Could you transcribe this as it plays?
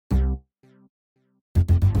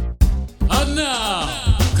And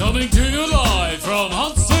now, coming to you live from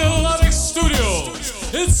Huntsville Attic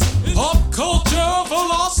Studios, it's Pop Culture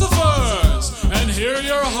Philosophers. And here are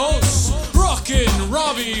your hosts, Rockin'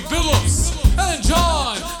 Robbie Billups and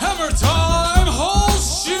John Hammertime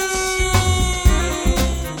Holshoe.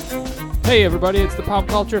 Hey everybody, it's the Pop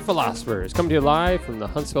Culture Philosophers, coming to you live from the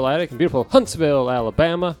Huntsville Attic in beautiful Huntsville,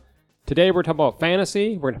 Alabama. Today we're talking about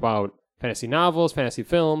fantasy. We're going to talk about fantasy novels, fantasy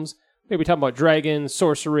films. Maybe talking about dragons,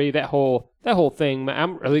 sorcery, that whole thing.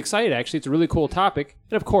 I'm really excited, actually. It's a really cool topic.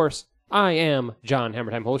 And of course, I am John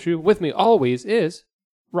Hammertime Holshoe. With me always is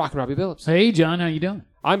Rockin' Robbie Billups. Hey John, how you doing?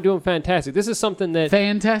 I'm doing fantastic. This is something that...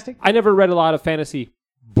 Fantastic? I never read a lot of fantasy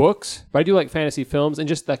books, but I do like fantasy films and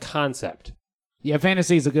just the concept. Yeah,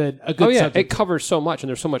 fantasy is a good subject. subject. It covers so much, and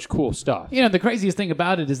there's so much cool stuff. You know, the craziest thing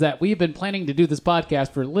about it is that we've been planning to do this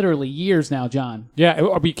podcast for literally years now, John.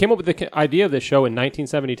 Yeah, we came up with the idea of this show in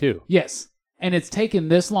 1972. Yes. And it's taken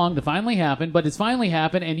this long to finally happen, but it's finally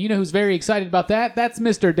happened, and you know who's very excited about that? That's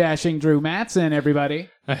Mr. Dashing Drew Mattson, everybody.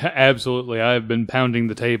 Absolutely. I've been pounding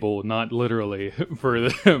the table, not literally, for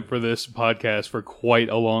this podcast for quite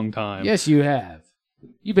a long time. Yes, you have.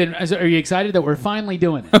 Are you excited that we're finally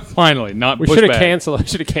doing it? Finally, not We pushed should have back. canceled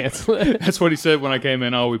it. That's what he said when I came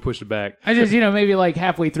in. Oh, we pushed it back. I just, maybe like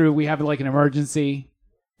halfway through we have like an emergency.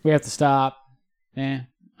 We have to stop. I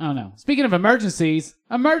don't know. Speaking of emergencies,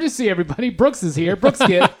 everybody. Brooks is here. Brooks,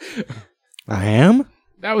 kid. I am?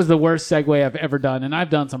 That was the worst segue I've ever done, and I've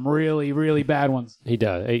done some really, really bad ones. He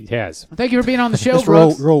does. He has. Thank you for being on the show, Let's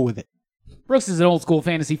Brooks. roll with it. Brooks is an old school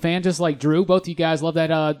fantasy fan, just like Drew. Both of you guys love that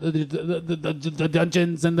the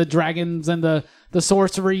dungeons and the dragons and the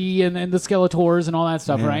sorcery and the Skeletors and all that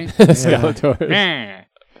stuff, right? Skeletors.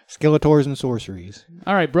 Skeletors and sorceries.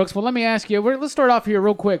 All right, Brooks. Well, let me ask you. Let's start off here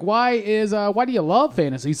real quick. Why do you love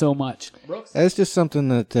fantasy so much, Brooks? It's just something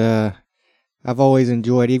that I've always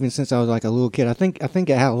enjoyed, even since I was like a little kid. I think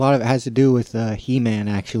a lot of it has to do with He-Man,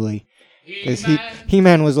 actually. Because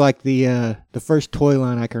He-Man was like the first toy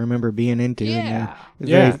line I can remember being into. Yeah.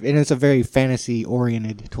 And it's a very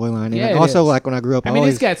fantasy-oriented toy line. And Yeah, it also, is. like, when I grew up,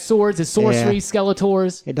 it's got swords, it's sorcery,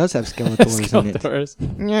 Skeletors. It does have Skeletors in it.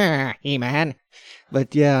 Skeletors. Yeah, He-Man.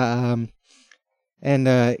 But, yeah, and,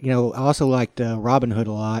 I also liked Robin Hood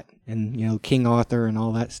a lot. And, King Arthur and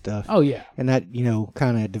all that stuff. Oh, yeah. And that,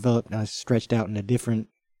 kind of developed, stretched out into different,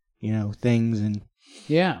 things. And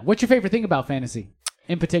Yeah. What's your favorite thing about fantasy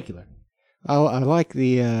in particular? I like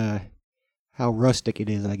the how rustic it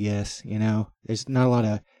is, I guess. There's not a lot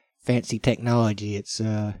of fancy technology. It's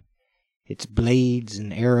blades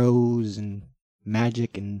and arrows and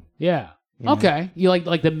magic and Yeah. Okay. You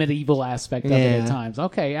like the medieval aspect of it at times.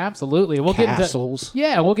 Okay, absolutely. We'll castles.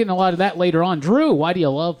 we'll get into a lot of that later on. Drew, why do you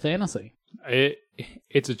love fantasy?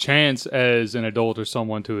 It's a chance as an adult or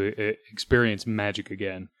someone to experience magic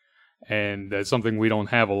again. And that's something we don't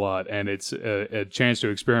have a lot. And it's a chance to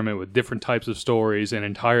experiment with different types of stories in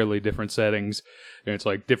entirely different settings. And it's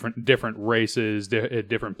like different races,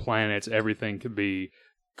 different planets. Everything could be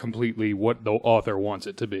completely what the author wants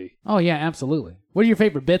it to be. Oh, yeah, absolutely. What are your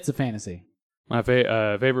favorite bits of fantasy? My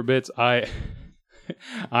favorite bits,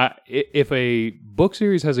 if a book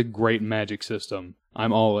series has a great magic system,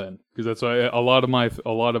 I'm all in, because that's why a lot of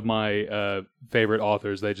my favorite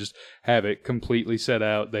authors, they just have it completely set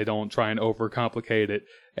out. They don't try and overcomplicate it.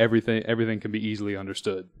 Everything can be easily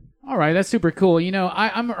understood. All right, that's super cool.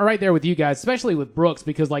 I'm right there with you guys, especially with Brooks,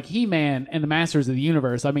 because like He-Man and the Masters of the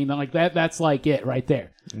Universe, I mean, like that's like it right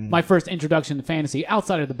there. My first introduction to fantasy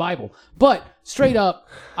outside of the Bible. But straight up,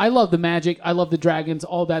 I love the magic. I love the dragons,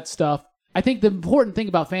 all that stuff. I think the important thing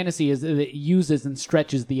about fantasy is that it uses and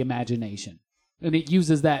stretches the imagination. And it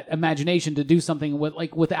uses that imagination to do something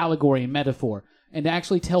with allegory and metaphor, and to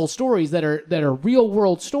actually tell stories that are real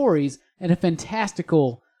world stories in a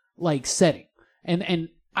fantastical setting. And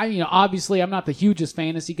I obviously I'm not the hugest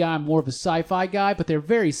fantasy guy. I'm more of a sci-fi guy, but they're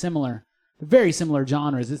very similar. Very similar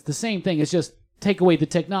genres. It's the same thing. It's just take away the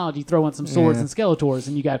technology, throw in some swords and Skeletors,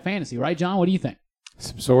 and you got fantasy, right, John? What do you think?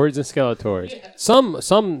 Some swords and Skeletors. Yeah.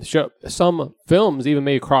 Some films even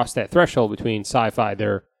may cross that threshold between sci-fi.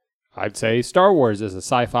 I'd say Star Wars is a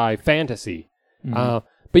sci-fi fantasy. Mm-hmm.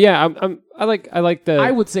 But yeah, I like the.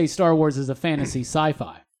 I would say Star Wars is a fantasy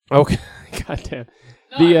sci-fi. Okay, goddamn.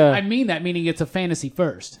 No, I mean that, meaning it's a fantasy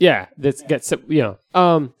first. Yeah,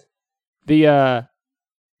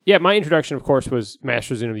 my introduction, of course, was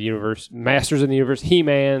Masters of the Universe,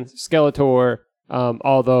 He-Man, Skeletor,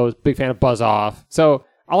 all those. Big fan of Buzz Off. So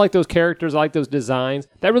I like those characters. I like those designs.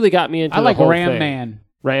 That really got me into the whole Ram thing. Man.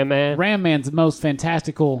 Ram Man? Ram Man's the most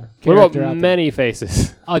fantastical character What out about there. Many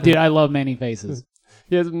Faces? Oh, dude, I love Many Faces.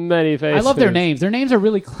 He has many faces. I love their names. Their names are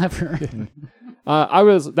really clever.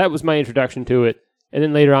 that was my introduction to it. And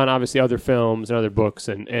then later on, obviously, other films and other books,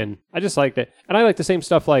 and I just like that. And I like the same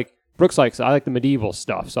stuff like Brooks likes. I like the medieval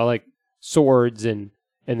stuff, so I like swords and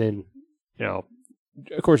then, of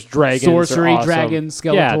course, dragons, sorcery, awesome. dragons,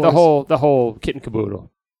 skeletors. Yeah, the whole kit and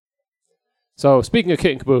caboodle. So speaking of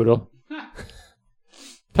kit and caboodle,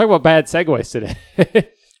 talk about bad segues today.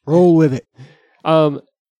 Roll with it.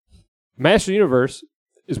 Master Universe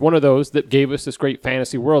is one of those that gave us this great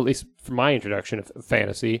fantasy world, at least for my introduction of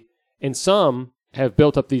fantasy. And some have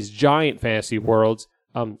built up these giant fantasy worlds.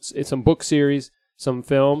 In some book series, some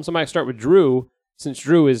films. I might start with Drew, since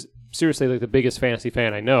Drew is seriously like the biggest fantasy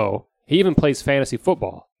fan I know. He even plays fantasy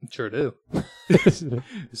football. Sure do.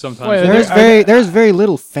 Sometimes Wait, There's very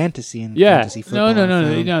little fantasy in Yeah. fantasy football.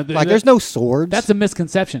 No. Like there's no swords. That's a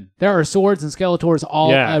misconception. There are swords and skeletors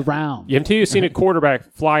all around. Until you've seen a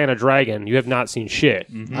quarterback fly on a dragon, you have not seen shit.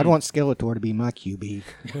 I'd want Skeletor to be my QB.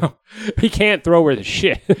 He can't throw worth a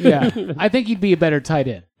shit. Yeah, I think you'd be a better tight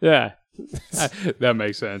end. Yeah. that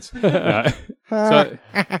makes sense.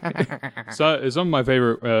 So some of my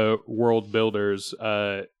favorite world builders,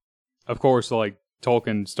 of course, like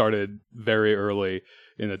Tolkien started very early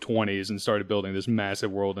in the 20s and started building this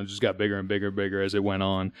massive world and just got bigger and bigger and bigger as it went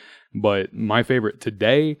on. But my favorite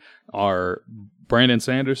today are Brandon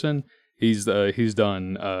Sanderson. He's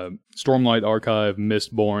done Stormlight Archive,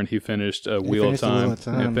 Mistborn. He finished Wheel of Time.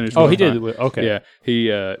 Yeah, finished Oh, Wheel he of Time. did. Okay. Yeah,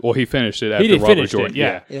 he finished it after He did Robert finish it, Jordan.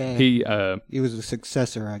 yeah. Yeah. He He was the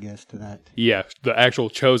successor, I guess, to that. the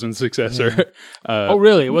actual chosen successor. Oh,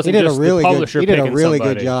 really? It He wasn't did a just really the good. publisher He did a picking really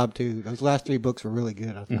somebody. good job too. Those last 3 books were really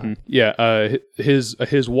good. I thought. Yeah,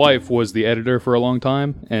 his wife was the editor for a long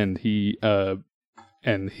time, and she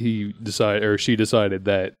decided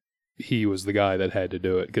that he was the guy that had to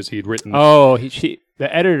do it because he'd written Oh, the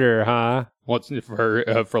editor, huh?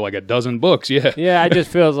 for like a dozen books. Yeah, Yeah, it just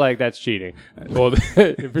feels like that's cheating. well,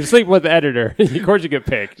 If you're sleeping with the editor, of course you get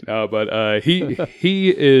picked. no, but he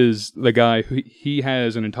is the guy who he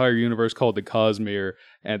has an entire universe called the Cosmere,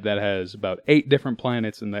 and that has about 8 different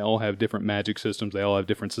planets, and they all have different magic systems. They all have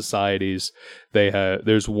different societies.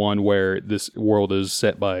 There's one where this world is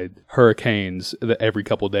set by hurricanes every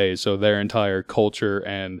couple days, so their entire culture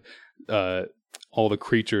and all the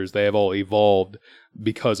creatures, they have all evolved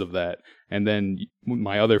because of that. And then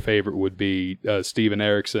my other favorite would be Steven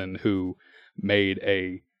Erikson, who made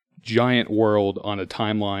a giant world on a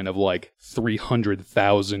timeline of like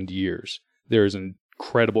 300,000 years. There's an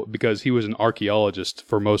incredible, because he was an archaeologist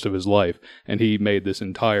for most of his life, and he made this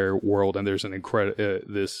entire world, and there's an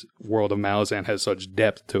this world of Malazan has such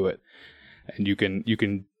depth to it. And you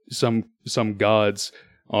can some gods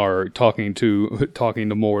are talking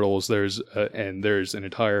to mortals. There's an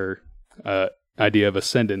entire idea of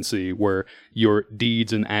ascendancy where your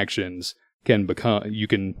deeds and actions you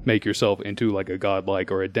can make yourself into like a godlike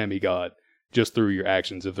or a demigod just through your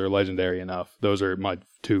actions if they're legendary enough. Those are my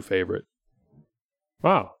 2 favorite.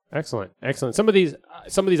 Wow, excellent. Some of these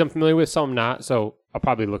I'm familiar with, some not. So I'll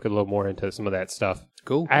probably look a little more into some of that stuff.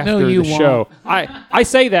 Cool. After No, you the won't. show. I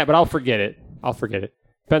say that, but I'll forget it.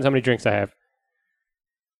 Depends how many drinks I have.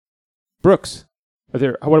 Brooks,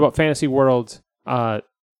 what about fantasy worlds that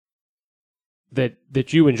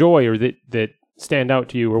you enjoy or that stand out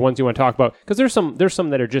to you, or ones you want to talk about? Because there's some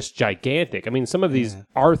that are just gigantic. I mean, some of these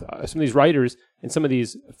writers and some of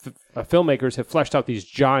these filmmakers have fleshed out these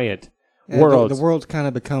giant worlds. The world's kind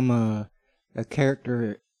of become a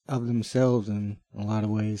character of themselves in a lot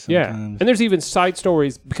of ways sometimes. Yeah, and there's even side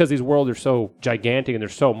stories because these worlds are so gigantic and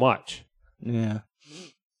there's so much. Yeah.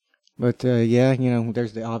 But,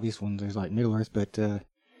 there's the obvious ones. There's like Middle-earth, but there's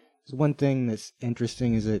one thing that's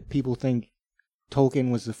interesting is that people think Tolkien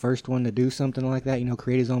was the first one to do something like that,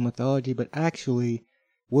 create his own mythology, but actually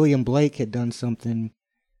William Blake had done something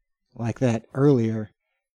like that earlier.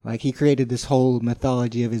 Like, he created this whole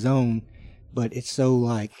mythology of his own, but it's so,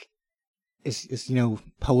 like, it's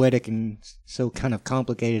poetic and so kind of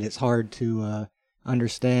complicated, it's hard to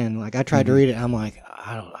understand. Like, I tried to read it, and I'm like,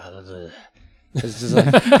 I don't know. It's just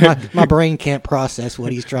like, my brain can't process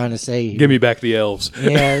what he's trying to say. Give me back the elves.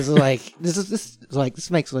 Yeah, it's like this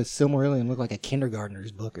makes like Silmarillion look like a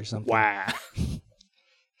kindergartner's book or something. Wow.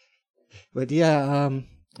 But yeah,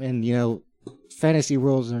 and fantasy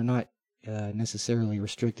worlds are not necessarily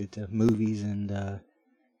restricted to movies and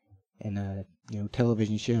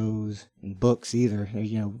television shows and books either.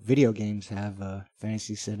 Video games have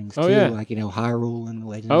fantasy settings too, like Hyrule and the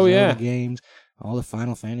Legend of Zelda games. All the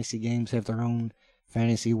Final Fantasy games have their own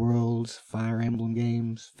fantasy worlds. Fire Emblem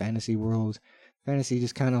games, fantasy worlds. Fantasy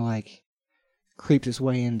just kind of like creeps its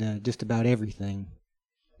way into just about everything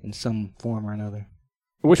in some form or another.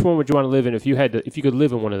 Which one would you want to live in if you had to? If you could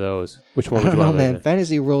live in one of those, which one I would don't you know, want to live man. in?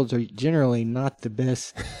 Fantasy worlds are generally not the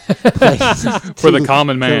best places For the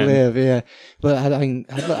common man. to live. Yeah, but I mean,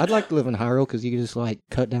 I'd like to live in Hyrule because you can just like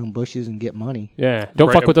cut down bushes and get money. Yeah, don't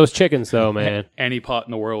Right. fuck with those chickens though, man. Any pot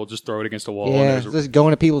in the world, just throw it against a wall. And Yeah, there's just go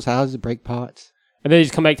into people's houses, break pots. And then you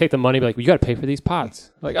just come back, take the money, be like, well, "You got to pay for these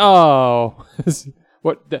pots." Like, oh,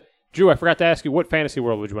 Drew, I forgot to ask you, what fantasy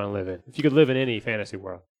world would you want to live in if you could live in any fantasy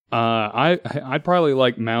world? I'd probably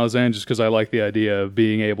like Malazan just because I like the idea of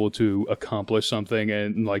being able to accomplish something,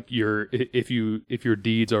 and like if your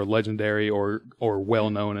deeds are legendary or well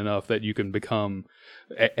known enough that you can become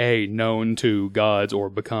known to gods or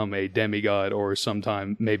become a demigod or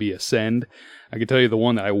sometime maybe ascend. I can tell you the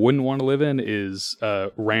one that I wouldn't want to live in is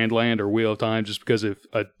Randland or Wheel of Time, just because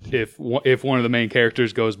if one of the main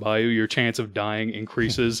characters goes by you, your chance of dying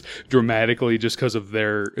increases dramatically just because of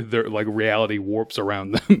their like reality warps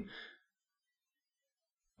around them.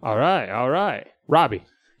 All right, Robbie,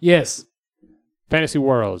 Yes. fantasy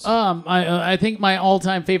worlds. I think my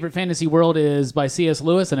all-time favorite fantasy world is by C.S.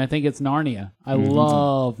 Lewis, and I think it's Narnia. I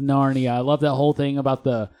love Narnia. I love that whole thing about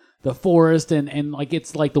the forest and like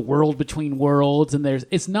it's like the world between worlds, and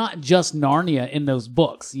it's not just Narnia in those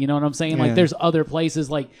books. You know what I'm saying? Yeah. Like there's other places,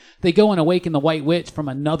 like they go and awaken the White Witch from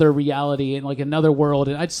another reality and like another world,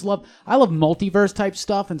 and I love multiverse type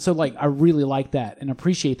stuff, and so like I really like that and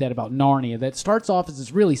appreciate that about Narnia. That starts off as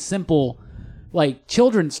this really simple, like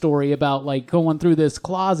children's story about like going through this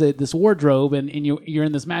closet, this wardrobe, and you're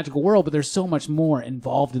in this magical world, but there's so much more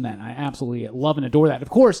involved in that. And I absolutely love and adore that. Of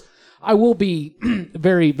course, I will be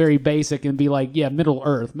very, very basic and be like, yeah, Middle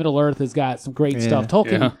Earth. Middle Earth has got some great stuff.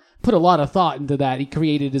 Tolkien put a lot of thought into that. He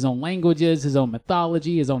created his own languages, his own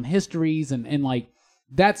mythology, his own histories, and like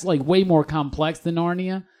that's like way more complex than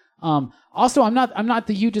Narnia. Also, I'm not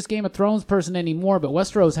the hugest Game of Thrones person anymore, but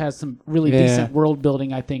Westeros has some really decent world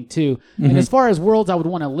building, I think, too. And as far as worlds I would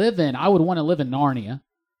want to live in, I would want to live in Narnia,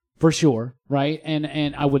 for sure, right?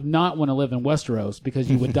 And I would not want to live in Westeros because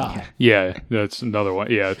you would die. Yeah, that's another one.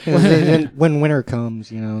 Yeah. And when winter comes,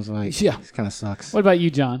 it's like, it kind of sucks. What about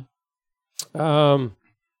you, John?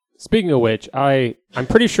 Speaking of which, I'm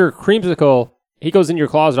pretty sure Creamsicle, he goes in your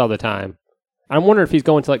closet all the time. I'm wondering if he's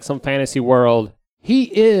going to like some fantasy world. He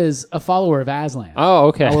is a follower of Aslan. Oh,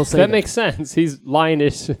 okay. I will say that makes sense. He's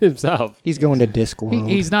lionish himself. He's going to Discworld.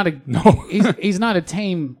 He's not a he's not a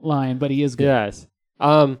tame lion, but he is good. Yes.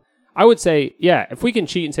 I would say, yeah, if we can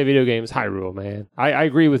cheat and say video games, Hyrule, man. I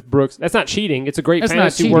agree with Brooks. That's not cheating. It's a great That's not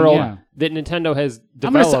fantasy cheating, world yeah. that Nintendo has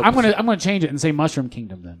I'm developed. gonna change it and say Mushroom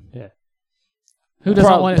Kingdom then. Yeah. Who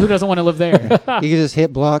doesn't want to live there? You can just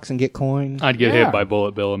hit blocks and get coins. I'd get Yeah. hit by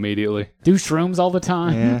Bullet Bill immediately. Do shrooms all the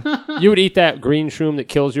time. Yeah. You would eat that green shroom that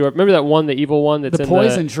kills you. Remember that one, the evil one that's The in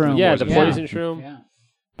poison shroom. Yeah, the Yeah. poison shroom. Yeah.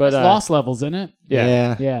 But There's lost levels in it.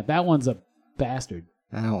 yeah. Yeah, that one's a bastard.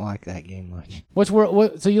 I don't like that game much.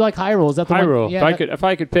 So you like Hyrule? Is that the Hyrule. one? Yeah, If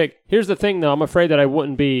I could pick, here's the thing though. I'm afraid that I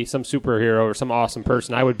wouldn't be some superhero or some awesome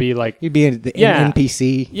person. I would be like, You'd be the Yeah.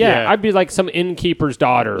 NPC. yeah, Yeah. I'd be like some innkeeper's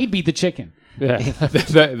daughter. he'd beat the chicken. Yeah.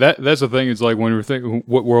 That's the thing. It's like when we're thinking,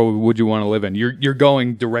 what world would you want to live in? You're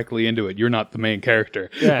going directly into it. You're not the main character.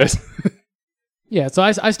 Yeah. Yeah, so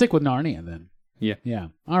I stick with Narnia then. Yeah. Yeah.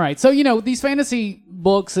 All right. So, these fantasy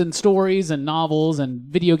books and stories and novels and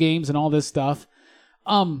video games and all this stuff,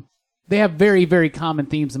 they have very, very common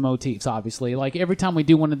themes and motifs, obviously. Like every time we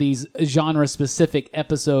do one of these genre-specific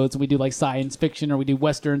episodes, we do like science fiction or we do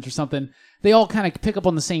westerns or something, they all kind of pick up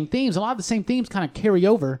on the same themes. A lot of the same themes kind of carry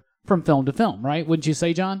over from film to film, right? Wouldn't you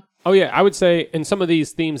say, John? Oh yeah, I would say, and some of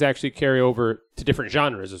these themes actually carry over to different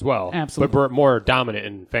genres as well. Absolutely. But we're more dominant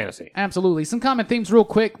in fantasy. Absolutely. Some common themes real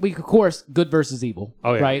quick. Of course, good versus evil.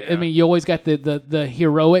 Oh, yeah. Right? I mean, you always got the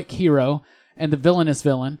heroic hero and the villainous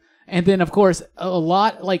villain. And then, of course, a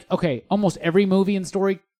lot, almost every movie and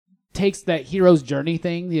story takes that hero's journey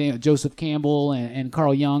thing, Joseph Campbell and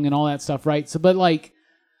Carl Jung and all that stuff, right?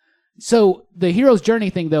 So the hero's journey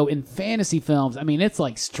thing, though, in fantasy films, I mean, it's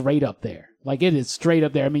like straight up there. Like, it is straight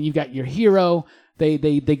up there. I mean, you've got your hero. They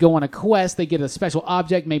go on a quest. They get a special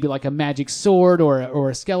object, maybe like a magic sword or a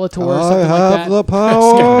Skeletor or something like that. the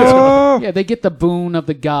power. Yeah, they get the boon of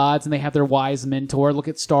the gods, and they have their wise mentor. Look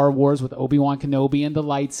at Star Wars with Obi-Wan Kenobi and the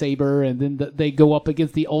lightsaber, and then they go up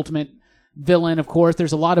against the ultimate villain. Of course,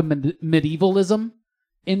 there's a lot of medievalism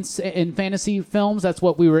in fantasy films. That's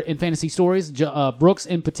what we were in fantasy stories. Brooks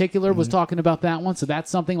in particular was talking about that one. So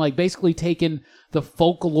that's something like basically taking the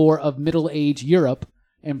folklore of Middle Age Europe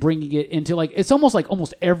and bringing it into it's almost like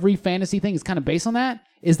almost every fantasy thing is kind of based on that.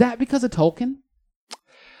 Is that because of Tolkien?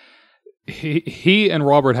 He and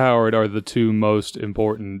Robert Howard are the two most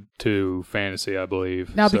important to fantasy, I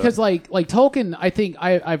believe. Now, So- because like Tolkien, I think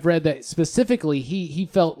I've read that specifically he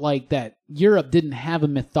felt like that Europe didn't have a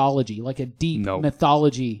mythology, like a deep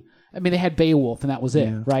mythology. I mean, they had Beowulf and that was it,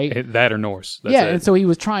 right? that or Norse. That's yeah, it. and so he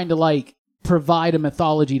was trying to like provide a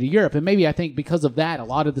mythology to Europe, and maybe I think because of that, a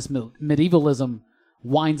lot of this medievalism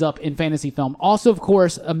winds up in fantasy film. Also, of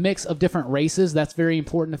course, a mix of different races. That's very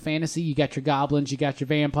important to fantasy. You got your goblins, you got your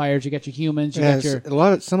vampires, you got your humans, you got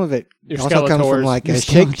your... Some of it Your also comes from Skeletors. like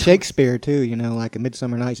Your Shakespeare too, like A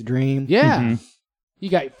Midsummer Night's Dream. Yeah. Mm-hmm. You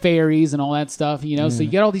got fairies and all that stuff, so you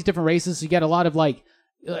got all these different races. So you got a lot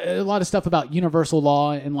of stuff about universal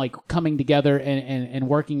law and like coming together and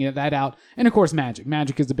working that out. And of course, magic.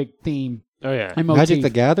 Magic is a big theme. Oh yeah. and Magic motif. the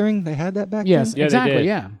Gathering, they had that back Yes, then? Yeah, they exactly, did.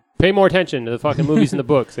 yeah. Pay more attention to the fucking movies and the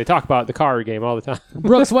books. They talk about the card game all the time.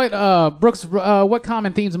 Brooks, what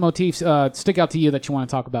common themes and motifs stick out to you that you want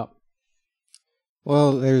to talk about?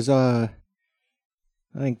 Well, there's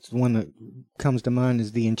I think the one that comes to mind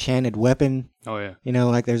is the enchanted weapon. Oh yeah.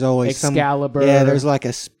 Like there's always Excalibur. there's like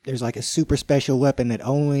a super special weapon that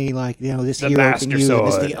only this The hero Master can use. And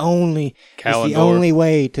it's Sword. the only Calendar.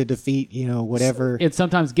 way to defeat whatever. It's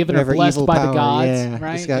sometimes given or whatever blessed evil by power. the gods, Yeah.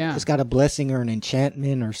 right? It's got a blessing or an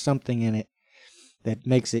enchantment or something in it that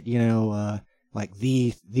makes it like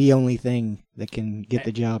the only thing that can get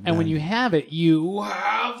the job done. And when you have it, you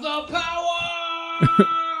have the power.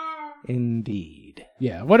 Indeed.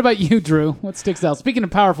 Yeah. What about you, Drew? What sticks out? Speaking of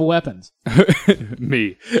powerful weapons.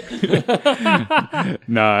 Me.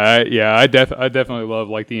 I definitely love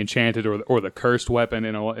like the enchanted or the cursed weapon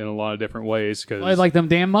in a lot of different ways because Like them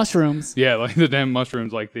damn mushrooms. yeah, like the damn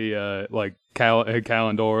mushrooms, like the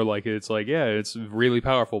Calendor, like it's like it's really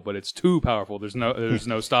powerful, but it's too powerful. There's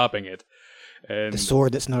no stopping it. And The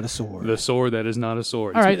sword that's not a sword. the sword that is not a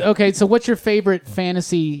sword. All right. Okay. So, what's your favorite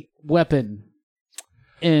fantasy weapon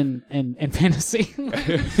in fantasy?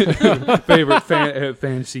 Favorite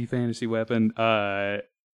fantasy weapon. I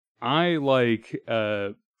like.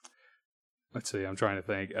 Let's see. I'm trying to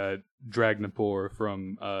think. Dragnapor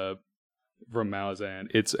from Malazan.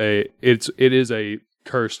 It is a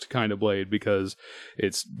cursed kind of blade because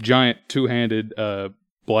it's giant two-handed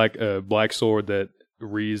black sword that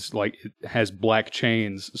it has black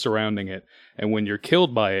chains surrounding it, and when you're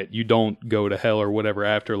killed by it, you don't go to hell or whatever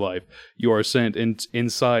afterlife. You are sent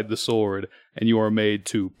inside the sword, and you are made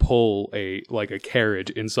to pull a carriage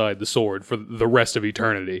inside the sword for the rest of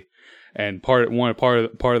eternity. And part of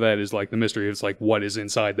that is like the mystery. It's like what is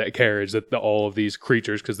inside that carriage that all of these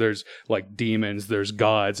creatures, because there's like demons, there's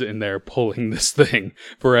gods in there pulling this thing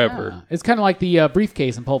forever. Yeah. It's kind of like the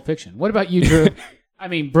briefcase in Pulp Fiction. What about you, Drew? I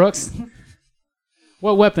mean, Brooks.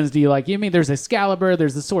 What weapons do you like? You mean there's Excalibur,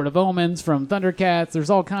 there's the Sword of Omens from Thundercats, there's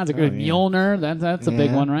all kinds of good Mjolnir. That's a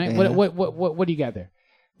big one, right? Yeah. What do you got there?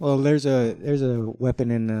 Well, there's a weapon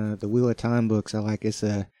in the Wheel of Time books I like. It's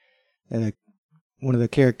one of the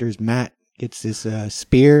characters, Matt, gets this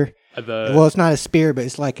spear. Well, it's not a spear, but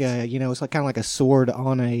it's like it's like kind of like a sword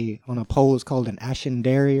on a pole. It's called an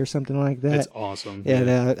Ashendari or something like that. It's awesome.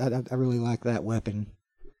 Yeah, I really like that weapon.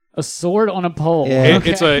 A sword on a pole. Yeah.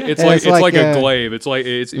 Okay. It's like a glaive. It's like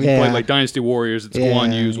if you play like Dynasty Warriors. It's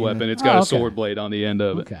Guan Yu's yeah. weapon. It's got Oh, a sword blade on the end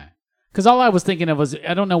of it. Okay. Because all I was thinking of was,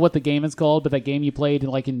 I don't know what the game is called, but that game you played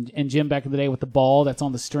like in gym back in the day with the ball that's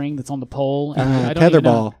on the string, that's on the pole. And I don't even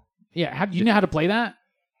know- Tetherball. Yeah. Do you know how to play that?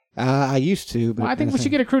 I used to, but Well, I think we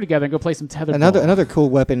should get a crew together and go play some tetherball. another cool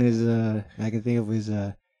weapon is I can think of is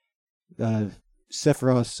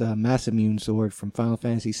Sephiroth's Masamune sword from Final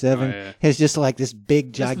Fantasy VII. Oh, yeah. It's just like this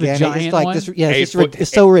big This is the gigantic. giant It's like one? this. Yeah, it's, 8 foot-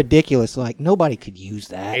 it's so ridiculous. Like nobody could use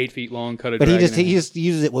that. 8 feet long, cut a But he dragon in just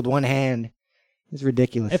uses it with one hand. It's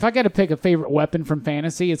ridiculous. If I got to pick a favorite weapon from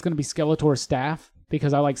fantasy, it's going to be Skeletor's staff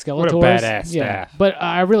because I like Skeletors. What a badass Yeah. staff. But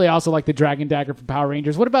I really also like the Dragon Dagger from Power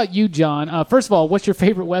Rangers. What about you, John? First of all, what's your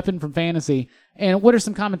favorite weapon from fantasy? And what are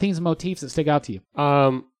some common themes and motifs that stick out to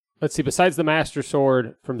you? Let's see. Besides the Master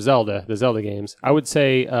Sword from Zelda, the Zelda games, I would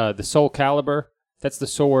say the Soul Calibur. That's the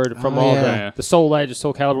sword from all the Soul Edge,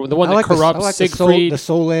 Soul Calibur, the one that corrupts Siegfried. The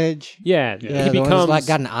Soul Edge. Yeah, Yeah, he the one becomes that's like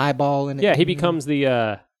got an eyeball in it. Yeah, he becomes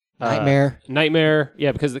the Nightmare.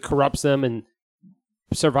 Yeah, because it corrupts them, and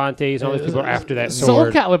Cervantes and all these people are after that Soul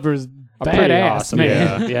sword. Calibur's Pretty badass, awesome.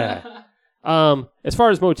 man. Yeah. As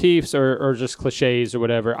far as motifs or just cliches or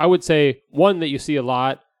whatever, I would say one that you see a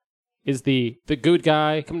lot is the good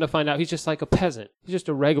guy. Come to find out, he's just like a peasant. He's just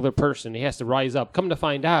a regular person. He has to rise up. Come to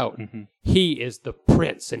find out, he is the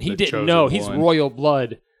prince, and he The didn't chosen know. He's one. royal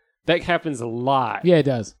blood. That happens a lot. Yeah, it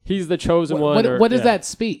does. He's the chosen one. What does that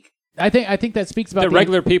speak? I think that speaks about The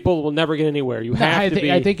regular people will never get anywhere. You have to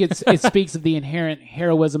be. I think it speaks of the inherent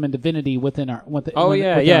heroism and divinity within within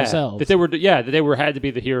ourselves. That they were had to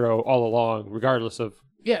be the hero all along, regardless of.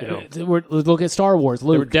 Yeah, look at Star Wars.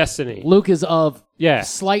 Luke, they were destiny. Luke is of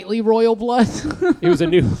slightly royal blood. He was a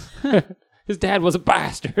new. His dad was a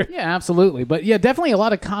bastard. Yeah, absolutely. But yeah, definitely a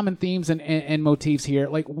lot of common themes and motifs here.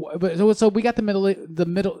 Like, so we got the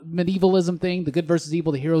medievalism thing, the good versus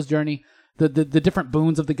evil, the hero's journey. The different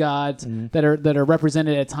boons of the gods that are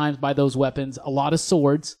represented at times by those weapons. A lot of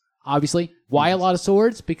swords, obviously. Why a lot of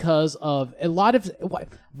swords? Because of a lot of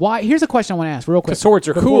why. Here's a question I want to ask real quick. Swords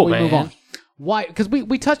are cool, man. Move on. Why? Because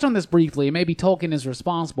we touched on this briefly. Maybe Tolkien is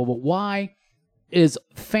responsible, but why is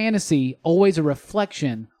fantasy always a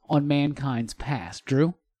reflection on mankind's past?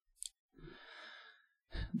 Drew?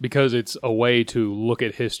 Because it's a way to look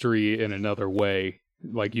at history in another way.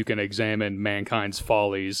 Like, you can examine mankind's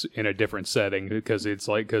follies in a different setting,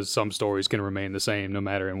 because some stories can remain the same no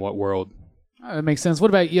matter in what world. That makes sense. What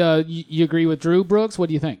about you agree with Drew, Brooks? What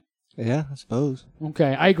do you think? Yeah, I suppose.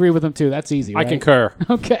 Okay, I agree with him too. That's easy, right? I concur.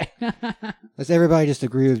 Okay. Let's everybody just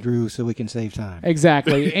agree with Drew so we can save time.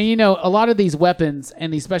 Exactly. And a lot of these weapons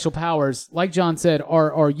and these special powers, like John said,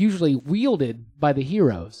 are usually wielded by the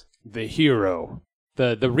heroes. The hero.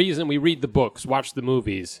 The reason we read the books, watch the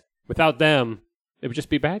movies. Without them, it would just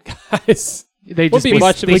be bad guys. They just be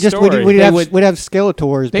much of a we'd story. We'd have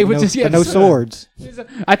Skeletors, but no swords.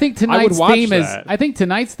 I think tonight's theme is. that. I think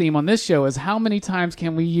tonight's theme on this show is how many times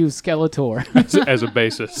can we use Skeletor as a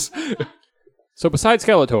basis. So besides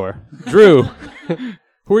Skeletor, Drew,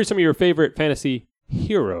 who are some of your favorite fantasy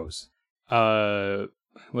heroes?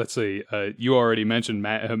 Let's see. You already mentioned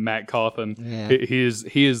Matt Cawthon. Yeah.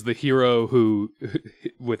 He is the hero who,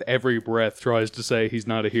 with every breath, tries to say he's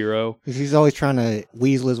not a hero. He's always trying to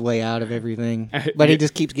weasel his way out of everything, but he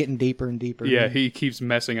just keeps getting deeper and deeper. Yeah, he keeps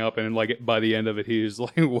messing up, and like by the end of it, he's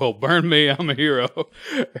like, "Well, burn me, I'm a hero."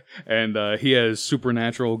 And he has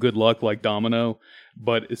supernatural good luck like Domino.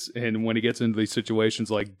 But and when he gets into these situations,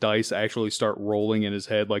 like dice actually start rolling in his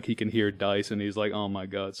head, like he can hear dice, and he's like, "Oh my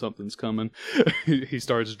god, something's coming." He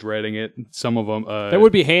starts dreading it. Some of them that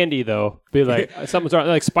would be handy though. Be like something's wrong,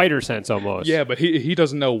 like spider sense almost. Yeah, but he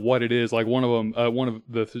doesn't know what it is. Like one of them, one of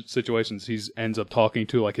the situations, he ends up talking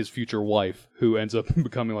to like his future wife, who ends up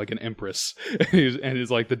becoming like an empress, and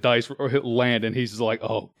it's like the dice land, and he's like,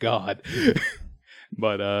 "Oh god."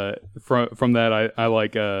 But from that, I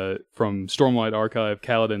like from Stormlight Archive,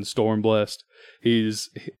 Kaladin Stormblessed. He's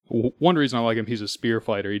one reason I like him. He's a spear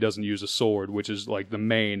fighter. He doesn't use a sword, which is like the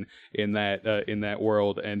main in that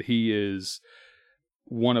world, and he is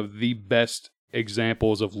one of the best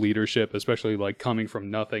examples of leadership, especially like coming from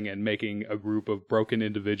nothing and making a group of broken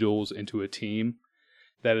individuals into a team.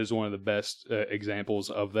 That is one of the best examples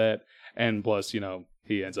of that. And plus,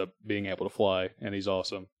 he ends up being able to fly, and he's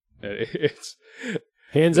awesome.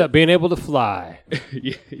 He ends up being able to fly.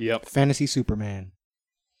 Yep. Fantasy Superman.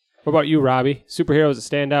 What about you, Robbie? Superheroes that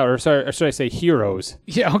stand out, or should I say heroes?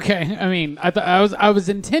 Yeah, okay. I mean, I was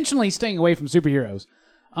intentionally staying away from superheroes.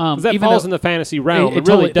 That falls in the fantasy realm. It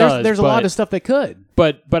really does. There's a lot of stuff that could.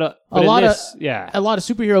 But a lot of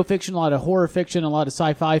superhero fiction, a lot of horror fiction, a lot of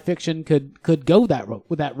sci-fi fiction could go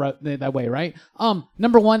that way, right?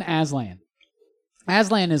 Number one, Aslan.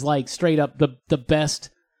 Aslan is like straight up the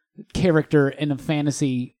best character in a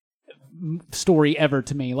fantasy story ever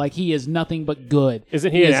to me. Like, he is nothing but good.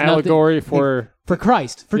 Isn't he an allegory for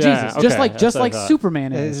Christ, for Jesus? Okay. Just like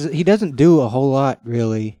Superman is. He doesn't do a whole lot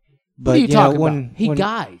really. But what are you talking about? He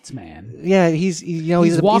guides, man. Yeah, he's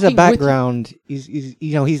a background.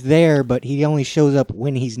 He's there, but he only shows up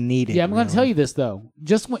when he's needed. Yeah, I'm going to tell you this though.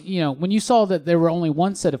 Just when you saw that there were only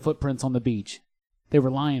one set of footprints on the beach, they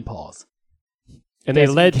were lion paws. And they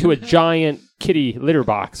led to a giant kitty litter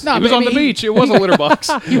box. No, it was on the beach. It was a litter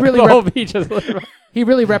box. He really the whole beach is a litter box. He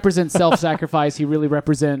really represents self-sacrifice. He really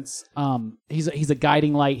represents. He's a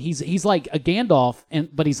guiding light. He's like a Gandalf,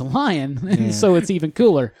 but he's a lion, so it's even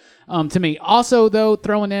cooler to me. Also, though,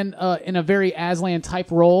 throwing in a very Aslan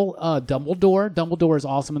type role, Dumbledore. Dumbledore is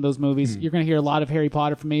awesome in those movies. You're going to hear a lot of Harry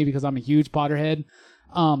Potter from me because I'm a huge Potterhead.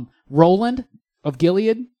 Roland of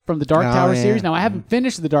Gilead from the Dark Tower series. Now, I haven't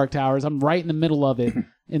finished the Dark Towers. I'm right in the middle of it,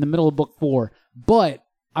 in the middle of book 4. But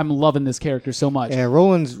I'm loving this character so much. Yeah,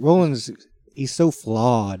 Roland's he's so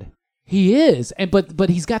flawed. He is, but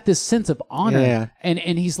he's got this sense of honor, and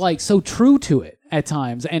he's like so true to it at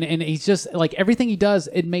times, and he's just like everything he does,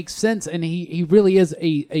 it makes sense, and he really is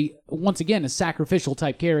a once again a sacrificial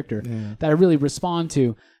type character that I really respond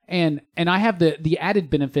to, and I have the added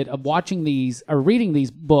benefit of watching these or reading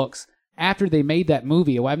these books after they made that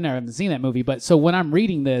movie. Well, I haven't seen that movie, but so when I'm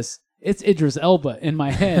reading this, it's Idris Elba in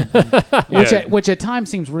my head, Yeah. which at times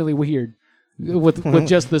seems really weird with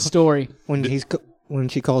just the story. When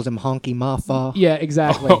she calls him Honky Mafa. Yeah,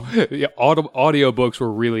 exactly. Oh, yeah, audiobooks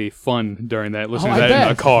were really fun during that. Listening Oh, to I that in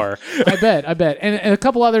bet. a car. I bet. And a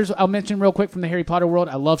couple others I'll mention real quick from the Harry Potter world.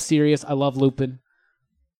 I love Sirius. I love Lupin.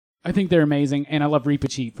 I think they're amazing. And I love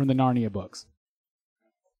Reepicheep from the Narnia books.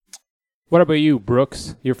 What about you,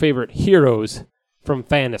 Brooks? Your favorite heroes from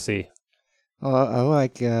fantasy? Oh, I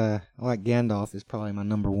like Gandalf is probably my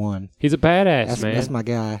number one. He's a badass, man. That's my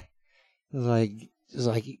guy. It's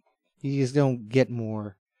like you just don't get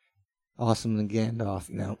more awesome than Gandalf,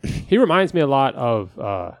 you know. He reminds me a lot of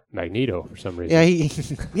Magneto for some reason.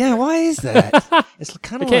 Yeah, yeah. Why is that? It's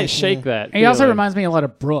kind I of can't like, shake that. And he also feeling. reminds me a lot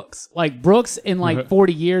of Brooks. Like Brooks in like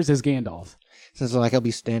 40 years is Gandalf. Since like I'll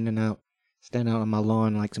be standing out on my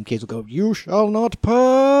lawn, like some kids will go, "You shall not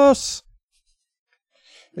pass."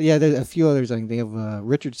 But yeah, there's a few others I can think of. I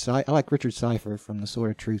like Richard Cypher from the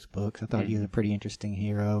Sword of Truth books. I thought he was a pretty interesting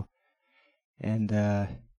hero, and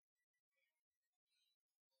I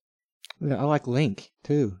like Link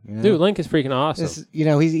too. You know? Dude, Link is freaking awesome.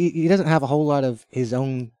 He doesn't have a whole lot of his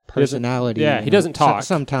own personality. yeah, he doesn't talk.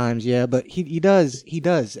 Sometimes, yeah, but he does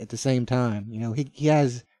at the same time. You know, he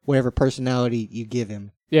has whatever personality you give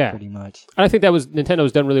him. Yeah, pretty much. I think that was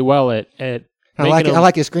Nintendo's done really well at I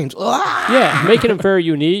like his screams. Yeah, making him very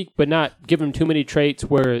unique, but not giving him too many traits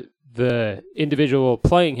where the individual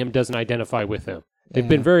playing him doesn't identify with him. They've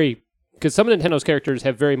been because some of Nintendo's characters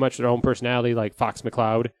have very much their own personality, like Fox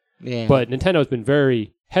McCloud. Yeah. But Nintendo's been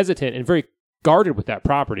very hesitant and very guarded with that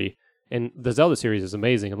property. And the Zelda series is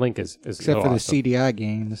amazing, and Link is Except so for the awesome. CDI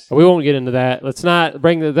games. We won't get into that. Let's not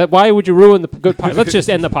bring that. Why would you ruin the good podcast? Let's just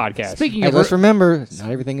end the podcast. Speaking Hey, of let's remember,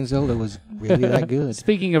 not everything in Zelda was really that good.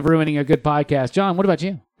 speaking of ruining a good podcast, John, what about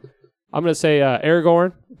you? I'm going to say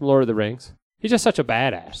Aragorn from Lord of the Rings. He's just such a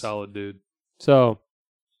badass. Solid dude. So,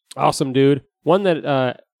 awesome dude. One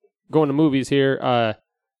that, going to movies here,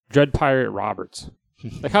 Dread Pirate Roberts.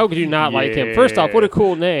 Like, how could you not like him? First off, what a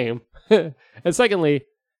cool name. And secondly,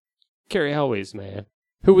 Cary Elwes, man.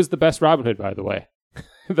 Who was the best Robin Hood, by the way?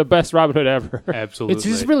 The best Robin Hood ever. Absolutely. It's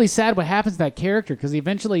just really sad what happens to that character because he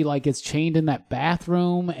eventually like gets chained in that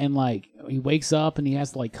bathroom and like he wakes up and he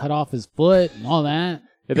has to like cut off his foot and all that.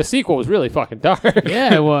 Yeah, the sequel was really fucking dark.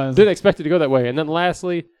 Yeah, it was. Didn't expect it to go that way. And then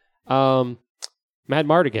lastly, Mad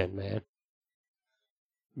Mardigan, man.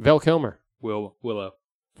 Val Kilmer Willow.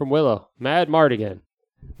 from Willow. Mad Mardigan.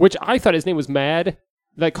 Which I thought his name was Mad.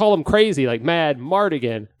 They call him crazy, like Mad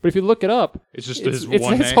Mardigan. But if you look it up, It's just it's his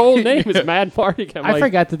one his name. whole name is Mad Mardigan. I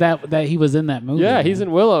forgot that he was in that movie. Yeah, he's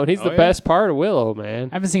in Willow, and he's Oh, the yeah? best part of Willow, man.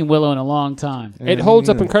 I haven't seen Willow in a long time. It holds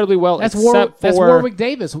up incredibly well. That's except for Warwick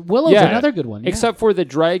Davis. Willow's another good one. Yeah. Except for the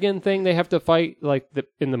dragon thing they have to fight, like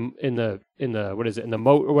in the what is it, in the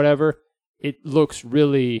moat or whatever. It looks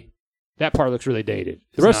really, that part looks really dated.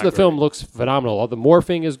 The rest of not the film looks phenomenal. All the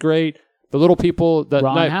morphing is great. The little people,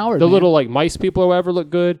 Ron Howard, the man. little like mice people or whatever look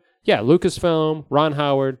good. Yeah, Lucasfilm, Ron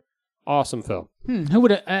Howard, awesome film. Who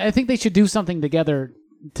would? I think they should do something together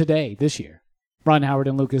today, this year. Ron Howard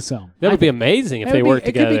and Lucasfilm. That would be amazing if that they would be- worked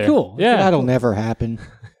it could be together. cool. Yeah. That'll never happen.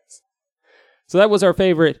 So that was our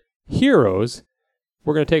favorite heroes.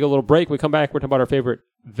 We're going to take a little break. When we come back, we're talking about our favorite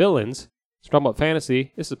villains. So we're talking about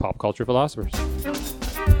fantasy. This is Pop Culture Philosophers.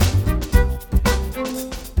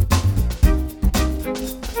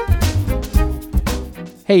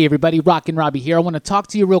 Hey everybody, Rockin' Robbie here. I want to talk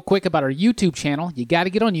to you real quick about our YouTube channel. You got to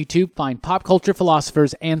get on YouTube, find Pop Culture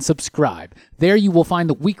Philosophers, and subscribe. There you will find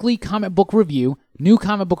the weekly comic book review, new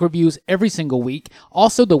comic book reviews every single week,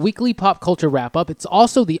 also the weekly pop culture wrap-up. It's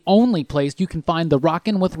also the only place you can find the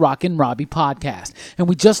Rockin' with Rockin' Robbie podcast. And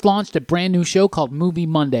we just launched a brand new show called Movie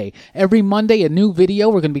Monday. Every Monday, a new video.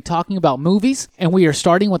 We're going to be talking about movies, and we are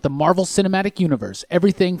starting with the Marvel Cinematic Universe.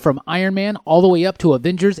 Everything from Iron Man all the way up to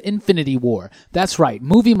Avengers Infinity War. That's right,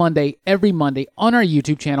 Movie Monday every Monday on our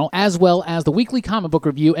YouTube channel, as well as the weekly comic book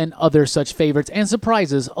review and other such favorites and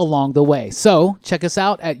surprises along the way. So, check us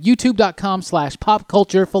out at youtube.com/popculturephilosophers.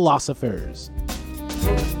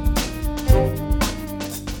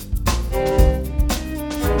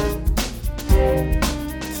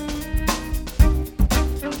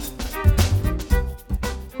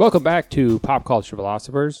 Welcome back to Pop Culture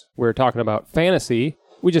Philosophers. We're talking about fantasy.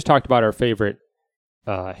 We just talked about our favorite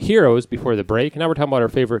heroes before the break. Now we're talking about our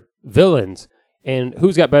favorite villains. And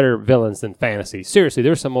who's got better villains than fantasy? Seriously,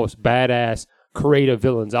 there's some most badass, creative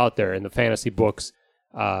villains out there in the fantasy books,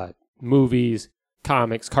 movies,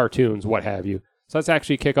 comics, cartoons, what have you. So let's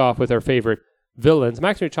actually kick off with our favorite villains. I'm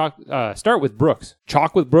actually going to start with Brooks.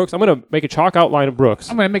 Chalk with Brooks. I'm going to make a chalk outline of Brooks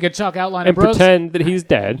I'm going to make a chalk outline and of Brooks. pretend that he's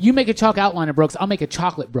dead. You make a chalk outline of Brooks. I'll make a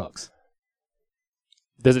chocolate Brooks.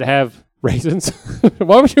 Does it have raisins?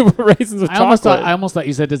 Why would you put raisins with I chocolate? almost thought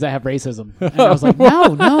you said, does that have racism? And I was like,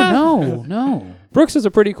 no. Brooks is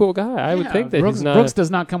a pretty cool guy. I would think that Brooks, he's not. Brooks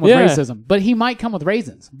does not come with Yeah. racism, but he might come with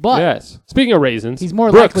raisins. But Yes. Speaking of raisins, he's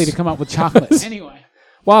more Brooks. likely to come up with chocolate. Anyway,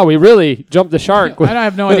 Wow, we really jumped the shark. I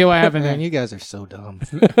have no idea what happened Man, there. you guys are so dumb.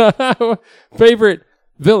 Favorite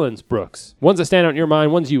villains, Brooks? Ones that stand out in your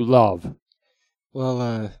mind, ones you love.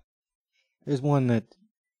 Well, there's one that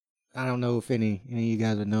I don't know if any of you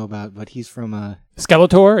guys would know about, but he's from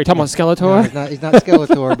Skeletor? Are you talking about No, Skeletor? he's not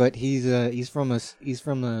Skeletor, but he's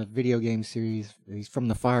from a video game series. He's from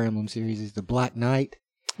the Fire Emblem series. He's the Black Knight.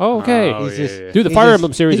 Oh, okay. Oh, He's yeah, just- yeah. Dude, the he's Fire just-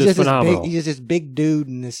 Emblem series he's is just this phenomenal. He's just this big dude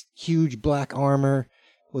in this huge black armor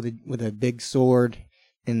with a big sword.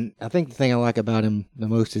 And I think the thing I like about him the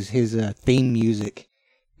most is his theme music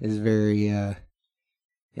is very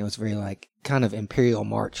it's very like kind of Imperial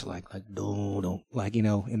March, like don't like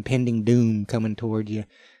impending doom coming toward you.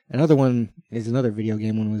 Another one is another video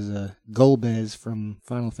game one was Golbez from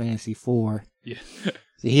Final Fantasy IV. Yeah.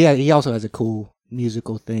 So he also has a cool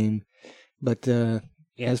musical theme, but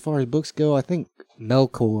as far as books go, I think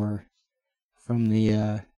Melkor from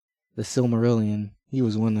the Silmarillion, he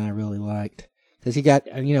was one that I really liked because he got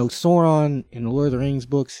Sauron in the Lord of the Rings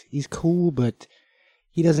books. He's cool, but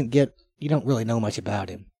you don't really know much about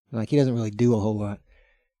him. Like he doesn't really do a whole lot,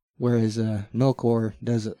 whereas Melkor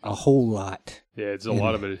does a whole lot. Yeah, it's a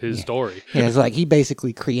lot of it his story. Yeah, it's like he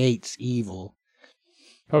basically creates evil.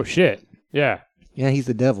 Oh, shit. Yeah. Yeah, he's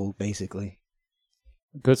the devil basically.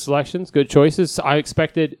 Good selections, good choices. I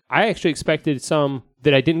actually expected some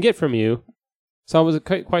that I didn't get from you. So I was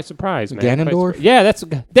quite surprised, man. Ganondorf? Yeah,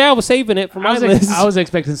 I was saving it for my list. I was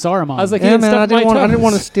expecting Saruman. I was like, Yeah, man, I didn't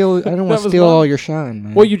want to to steal. I didn't want That to was steal mine. all your shine,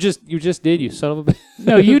 man. Well, you just did, you son of a bitch.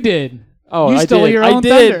 no, you did. Oh, You I stole did. your I own did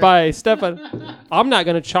thunder. by stepping. I'm not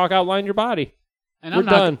going to chalk outline your body. And We're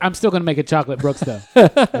done. I'm still going to make a chocolate Brooks though,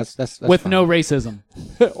 that's with fine. no racism.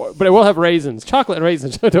 But it will have raisins. Chocolate and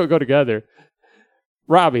raisins don't go together.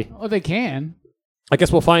 Robbie, Oh, they can. I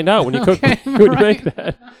guess we'll find out when you cook. Okay, when you right. make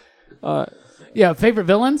that. Yeah, favorite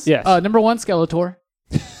villains? Yes. Number one, Skeletor.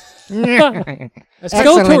 Skeletor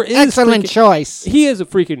excellent, is excellent freaking- choice. He is a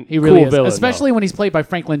freaking He really cool is, villain, especially when he's played by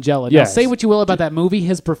Franklin Jella. Now, Yes. say what you will about that movie,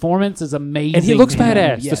 his performance is amazing, though. And he looks man.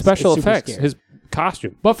 badass. Yes, the special it's super effects, scary. his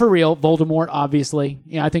costume. But for real, Voldemort, obviously,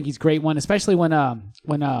 I think he's a great one, especially when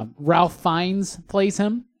Ralph Fiennes plays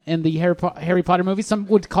him in the Harry Potter movie. Some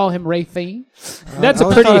would call him Ray Fiennes. That's I a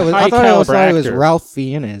always pretty thought it was- high I thought caliber it was actor. Ralph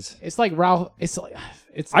Fiennes. It's like Ralph. It's like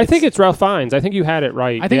I think it's Ralph Fiennes. I think you had it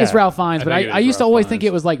right. I think it's Yeah. Ralph Fiennes, I but think it I is used to Ralph always Fiennes. think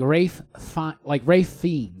it was like Ray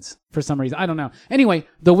Fiennes for some reason. I don't know. Anyway,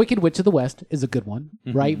 The Wicked Witch of the West is a good one,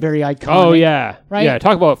 right? Very iconic. Oh yeah, Right? Yeah,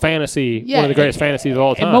 talk about fantasy. Yeah, One of the greatest fantasies of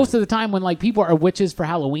all time. And most of the time, when like people are witches for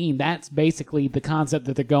Halloween, that's basically the concept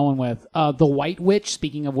that they're going with. The White Witch.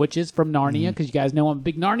 Speaking of witches from Narnia, because you guys know I'm a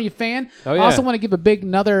big Narnia fan. Oh, yeah. I also want to give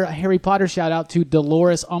another Harry Potter shout out to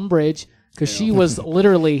Dolores Umbridge because she was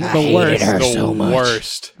literally the worst. her The so much.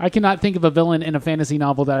 worst. I cannot think of a villain in a fantasy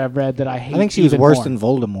novel that I've read that I hate. I think she was even worse more. than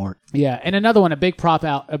Voldemort. Yeah, and another one, a big prop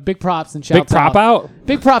and shouts Big prop out.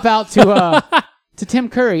 Big prop out to to Tim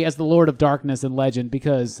Curry as the Lord of Darkness and Legend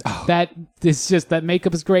because that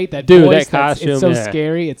makeup is great. That Dude, voice, that costume, it's so yeah.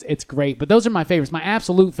 scary. It's great. But those are my favorites. My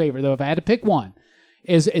absolute favorite, though, if I had to pick one,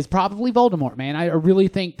 is probably Voldemort. Man, I really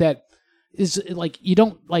think that is like you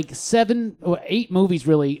don't like 7 or 8 movies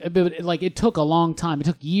really. But like it took a long time. It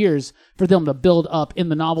took years for them to build up in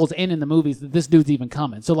the novels and in the movies that this dude's even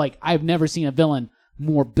coming. So like I've never seen a villain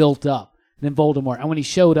more built up than Voldemort. And when he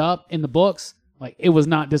showed up in the books, like it was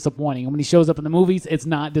not disappointing. And when he shows up in the movies, it's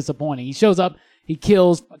not disappointing. He shows up, he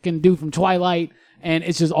kills fucking dude from Twilight, and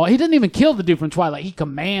it's just all. He didn't even kill the dude from Twilight. He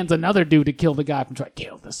commands another dude to kill the guy from Twilight.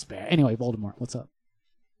 Kill the spare. Anyway, Voldemort, what's up?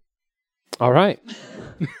 All right.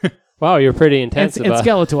 Wow, you're pretty intense And about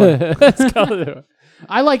Skeletor. Skeletor.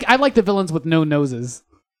 I like the villains with no noses.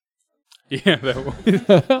 Yeah,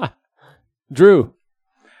 that one. Drew.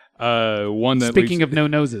 One that Speaking of no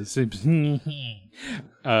noses. one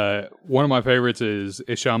of my favorites is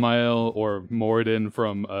Ishamael or Moradin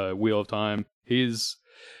from Wheel of Time. He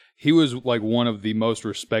was like one of the most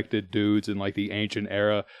respected dudes in like the ancient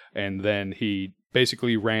era, and then he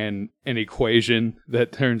basically ran an equation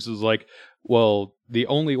that turns as like, well, the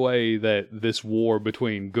only way that this war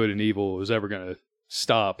between good and evil is ever going to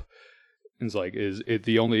stop It's like, is it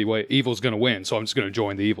the only way evil's going to win? So I'm just going to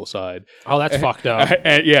join the evil side. Oh, that's fucked up.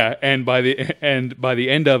 And by the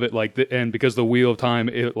end of it, like, and because the wheel of time,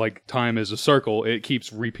 time is a circle, it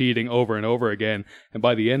keeps repeating over and over again. And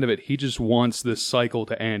by the end of it, he just wants this cycle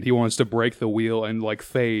to end. He wants to break the wheel and like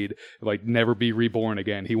fade, like never be reborn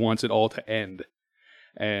again. He wants it all to end.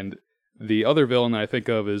 And the other villain I think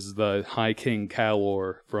of is the High King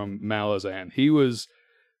Kalor from Malazan. He was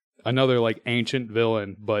another like ancient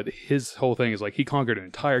villain, but his whole thing is like he conquered an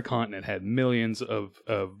entire continent, had millions of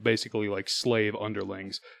basically like slave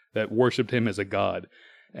underlings that worshipped him as a god.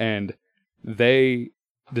 And they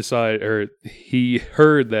decided, or he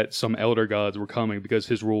heard that some elder gods were coming because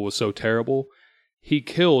his rule was so terrible. He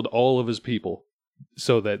killed all of his people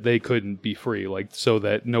so that they couldn't be free, like so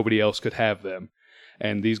that nobody else could have them.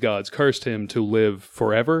 And these gods cursed him to live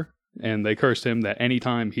forever, and they cursed him that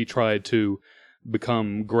anytime he tried to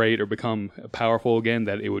become great or become powerful again,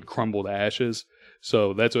 that it would crumble to ashes.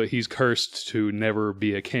 So that's what he's cursed, to never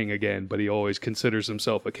be a king again, but he always considers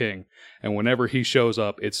himself a king. And whenever he shows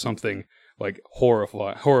up, it's something like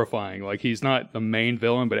horrifying. Like he's not the main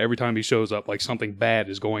villain, but every time he shows up, like something bad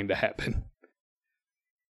is going to happen.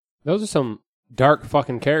 Those are some dark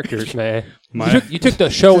fucking characters, man. You took the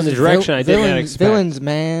show in the direction I did not expect. Villains,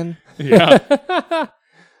 man. Yeah.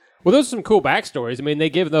 Well, those are some cool backstories. I mean,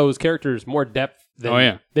 they give those characters more depth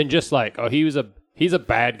than just like, oh, he's a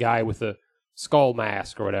bad guy with a skull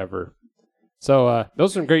mask or whatever. So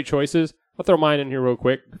those are some great choices. I'll throw mine in here real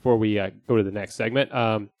quick before we go to the next segment.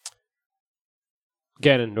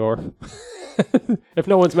 Ganondorf. If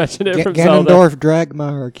no one's mentioned it from Zelda. Ganondorf,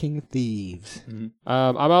 Dragmar, King of Thieves. Mm-hmm.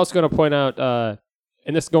 I'm also going to point out,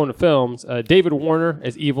 and this is going to films, David Warner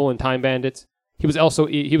as evil in Time Bandits. He was also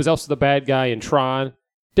the bad guy in Tron.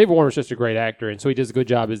 David Warner's just a great actor, and so he does a good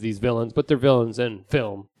job as these villains, but they're villains in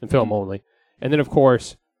film, only. And then, of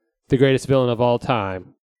course, the greatest villain of all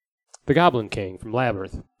time, the Goblin King from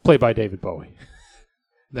Labyrinth, played by David Bowie.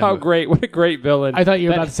 What a great villain. I thought you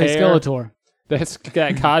were about to say Skeletor. That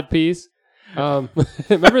codpiece.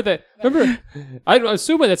 Remember, I'm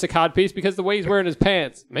assuming that's a codpiece because the way he's wearing his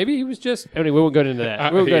pants. Maybe he was just... Anyway, we won't go into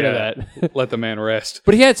that. Let the man rest.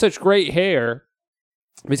 But he had such great hair.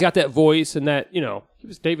 He's got that voice and that, he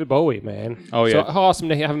was David Bowie, man. Oh, yeah. So how awesome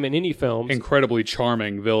to have him in any films. Incredibly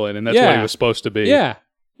charming villain, and that's what he was supposed to be. Yeah.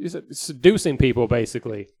 He's seducing people,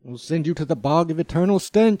 basically. We'll send you to the bog of eternal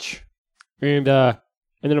stench. And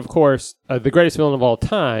then, of course, the greatest villain of all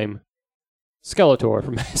time, Skeletor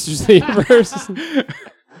from Masters of the Universe.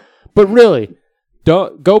 But really,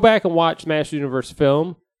 don't go back and watch Masters of the Universe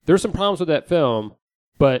film. There's some problems with that film,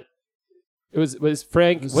 but it was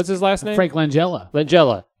Frank. What's his last name? Frank Langella.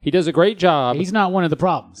 Langella. He does a great job. He's not one of the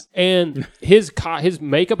problems. And his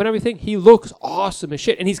makeup and everything, he looks awesome as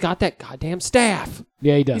shit. And he's got that goddamn staff.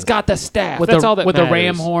 Yeah, he does. He's got the staff. With That's all that with matters. the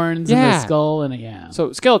ram horns and the skull and So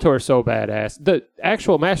Skeletor is so badass. The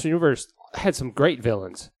actual Masters of the Universe had some great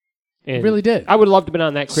villains. And it really did. I would love to have been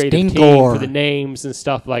on that creative team for the names and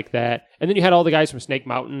stuff like that. And then you had all the guys from Snake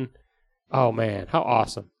Mountain. Oh, man. How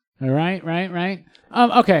awesome. All right.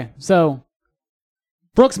 Okay, so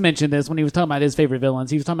Brooks mentioned this when he was talking about his favorite villains.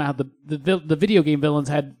 He was talking about how the video game villains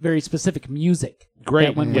had very specific music.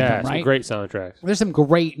 Great. Went with them, right? Some great soundtracks. There's some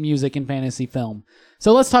great music in fantasy film.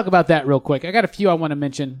 So let's talk about that real quick. I got a few I want to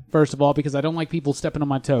mention, first of all, because I don't like people stepping on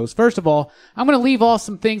my toes. First of all, I'm going to leave off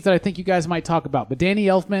some things that I think you guys might talk about. But Danny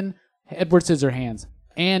Elfman, Edward Scissorhands,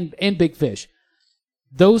 and Big Fish.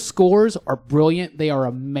 Those scores are brilliant. They are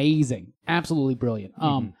amazing. Absolutely brilliant.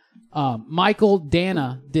 Michael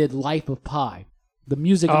Dana did Life of Pi. The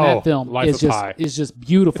music in that film is just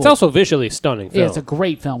beautiful. It's also visually stunning film. Yeah, it's a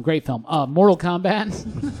great film. Mortal Kombat.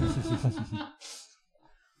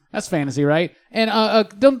 That's fantasy, right? And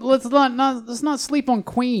let's not sleep on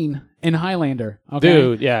Queen in Highlander. Okay?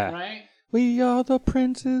 Dude, yeah. Right? We are the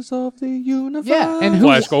princes of the universe. Yeah, and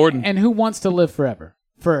Flash Gordon. And who wants to live forever?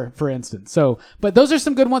 For instance. So, but those are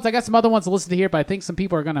some good ones. I got some other ones to listen to here, but I think some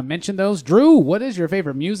people are going to mention those. Drew, what is your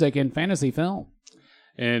favorite music in fantasy film?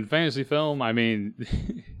 In fantasy film, I mean,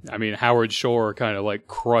 Howard Shore kind of like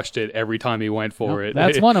crushed it every time he went for it.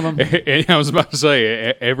 That's one of them. And I was about to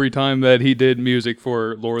say, every time that he did music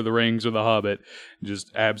for Lord of the Rings or The Hobbit,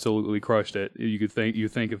 just absolutely crushed it. You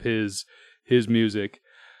think of his music.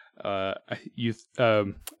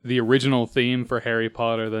 The original theme for Harry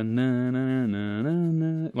Potter, the na na na na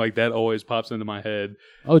na, like that always pops into my head.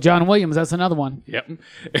 Oh, John Williams, that's another one. Yep.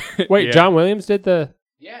 Wait, yeah. John Williams did the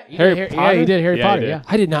Harry Potter? Yeah, he did Harry Potter. Yeah,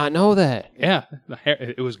 I did not know that. Yeah,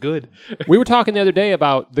 it was good. We were talking the other day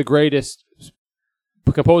about the greatest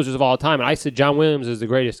composers of all time, and I said John Williams is the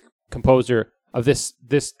greatest composer of this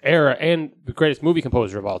era and the greatest movie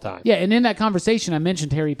composer of all time. Yeah, and in that conversation, I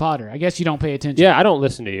mentioned Harry Potter. I guess you don't pay attention. Yeah, I don't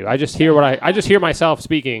listen to you. I just hear I just hear myself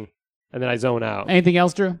speaking, and then I zone out. Anything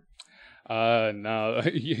else, Drew? No,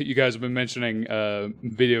 you guys have been mentioning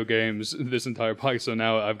video games this entire podcast, so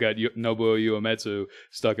now I've got Nobuo Uematsu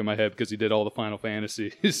stuck in my head because he did all the Final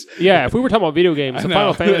Fantasies. Yeah, if we were talking about video games, the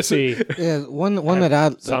Final Fantasy. Yeah, one that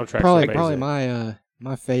I Soundtrack's probably amazing.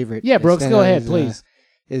 my favorite. Yeah, Brooks, go ahead, please.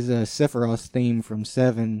 Is Sephiroth's theme from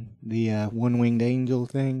 7, the one-winged angel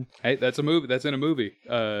thing. Hey, that's a movie. That's in a movie.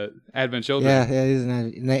 Advent Children. Yeah, it is.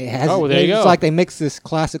 It has, Oh, well, there you go. It's like they mix this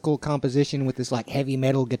classical composition with this like heavy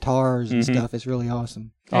metal guitars and stuff. It's really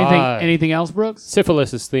awesome. Anything else, Brooks?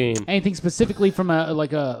 Syphilis' theme. Anything specifically from a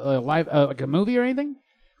live like a movie or anything?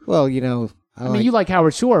 Well, you know, I mean, you like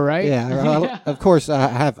Howard Shore, right? Yeah, of course. I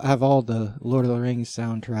have all the Lord of the Rings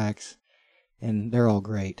soundtracks, and they're all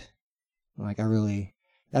great. Like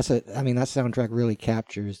that soundtrack really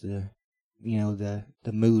captures the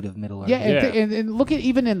mood of Middle Earth. Yeah, and look at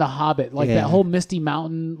even in The Hobbit, like that whole Misty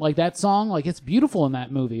Mountain, like that song, like it's beautiful in that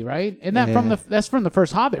movie, right? And that's from the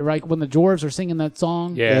first Hobbit, right? When the dwarves are singing that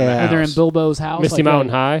song, Yeah. and they're in Bilbo's house, Misty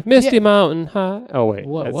Mountain High. Misty Mountain High. Oh wait,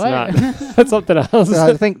 What? that's What? not. That's something else.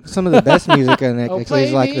 So I think some of the best music in it actually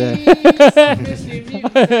is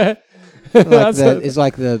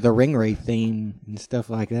like the Ring Wraith theme and stuff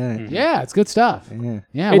like that. Yeah, it's good stuff.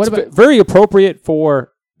 Yeah. What It's about? very appropriate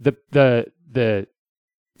for the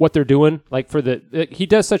what they're doing. Like he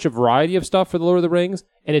does such a variety of stuff for the Lord of the Rings,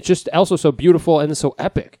 and it's just also so beautiful and so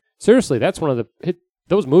epic. Seriously, that's one of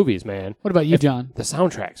those movies, man. What about you, John? The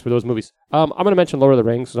soundtracks for those movies. I'm going to mention Lord of the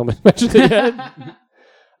Rings because nobody mentioned it yet.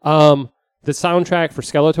 The soundtrack for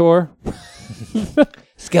Skeletor.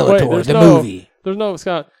 Skeletor, Wait, the movie. There's no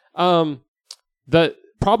Scott. When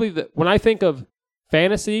I think of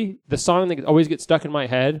fantasy, the song that always gets stuck in my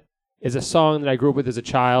head is a song that I grew up with as a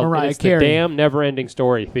child. Mariah and it's Carey. the damn Never-Ending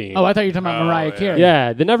Story theme. Oh, I thought you were talking about Mariah Carey.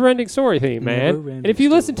 Yeah, the Never-Ending Story theme, man. And if you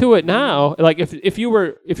listen to it now, like if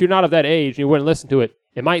you're not of that age and you wouldn't listen to it,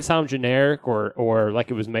 it might sound generic or like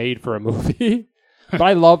it was made for a movie. But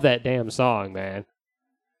I love that damn song, man.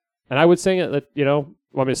 And I would sing it,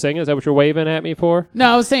 want me to sing it? Is that what you're waving at me for?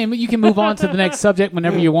 No, I was saying you can move on to the next subject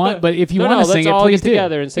whenever you want, but if you want to sing let's it, all please get do.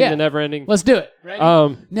 together and sing the Never-Ending. Let's do it.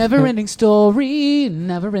 Ready? Never-ending story,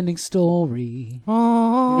 never-ending story.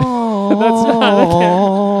 Oh,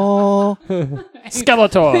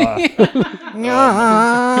 Skeletor.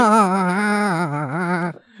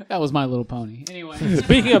 That was My Little Pony. Anyway.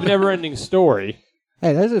 Speaking of Never-Ending Story.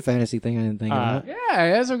 Hey, that's a fantasy thing I didn't think about.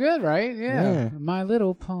 Yeah, those are good, right? Yeah. My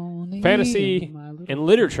Little Pony. Fantasy and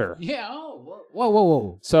literature. Yeah. Oh,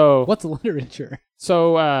 whoa. So What's literature?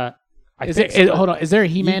 So hold on. Is there a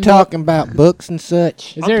He-Man You talking about books and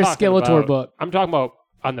such? Is there a Skeletor book? I'm talking about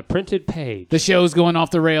on the printed page. The show's going off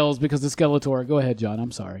the rails because of Skeletor. Go ahead, John.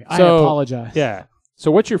 I'm sorry. I apologize. Yeah. So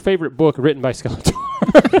what's your favorite book written by Skeletor?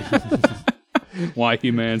 Why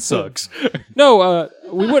He-Man sucks. No,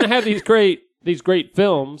 we wouldn't have these great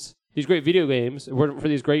films, these great video games, if it weren't for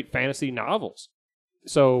these great fantasy novels.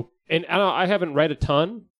 So, and I haven't read a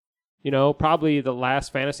ton. Probably the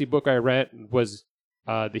last fantasy book I read was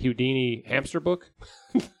the Houdini hamster book.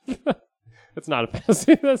 That's not a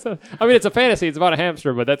fantasy. It's a fantasy. It's about a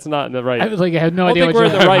hamster, but that's not in the right. I had no idea what we're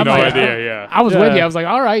you in the right. No idea. Yeah. I was with you. I was like,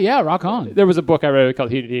 all right, yeah, rock on. There was a book I read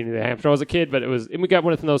called Houdini the hamster. I was a kid, but and we got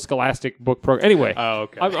one of those Scholastic book programs. Anyway,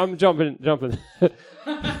 okay. I'm jumping.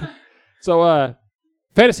 So,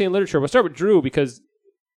 fantasy and literature. We'll start with Drew because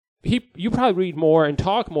you probably read more and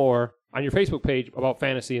talk more on your Facebook page about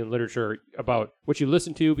fantasy and literature, about what you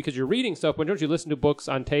listen to, because you're reading stuff. But don't you listen to books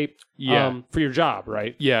on tape? Yeah. For your job,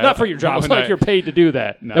 right? Yeah. Not for your job. It's not like you're paid to do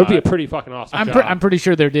that. No, That would be a pretty fucking awesome job. I'm pretty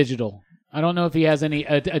sure they're digital. I don't know if he has any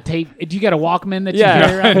a tape. Do you got a Walkman that you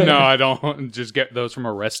hear? No, I don't. Just get those from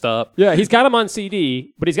a rest stop. Yeah, he's got them on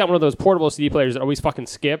CD, but he's got one of those portable CD players that always fucking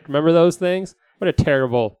skipped. Remember those things? What a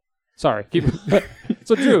terrible... Sorry.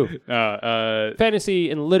 So, Drew, fantasy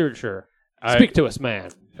and literature. Speak to us, man.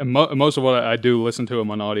 Most of what I do listen to them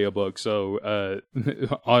on audiobook, so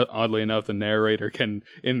oddly enough, the narrator can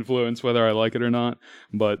influence whether I like it or not.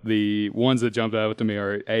 But the ones that jumped out to me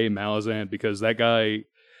are Malazan, because that guy,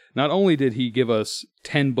 not only did he give us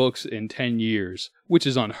 10 books in 10 years, which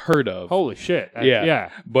is unheard of. Holy shit. Yeah.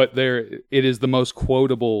 But it is the most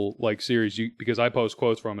quotable series, because I post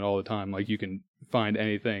quotes from it all the time. Like, you can find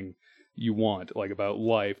anything you want, like about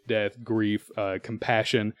life, death, grief,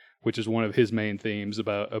 compassion, which is one of his main themes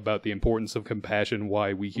about the importance of compassion,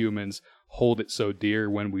 why we humans hold it so dear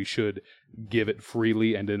when we should give it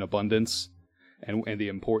freely and in abundance, and the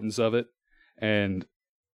importance of it. And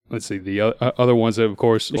let's see, the other ones that, of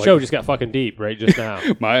course, The show just got fucking deep right just now.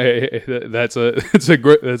 that's a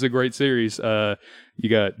great series. You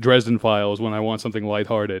got Dresden Files when I want something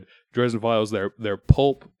lighthearted. Dresden Files, they're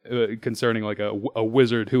pulp concerning like a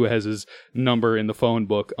wizard who has his number in the phone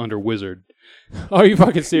book under wizard. Are you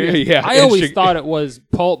fucking serious? Yeah. I always thought it was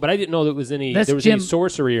pulp, but I didn't know there was any Jim,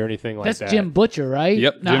 sorcery or anything like that. That's Jim Butcher, right?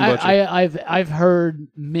 Yep, now, Jim Butcher. I've heard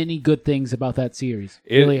many good things about that series.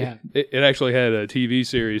 It actually had a TV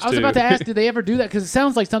series. I was about to ask, did they ever do that? Because it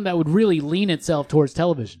sounds like something that would really lean itself towards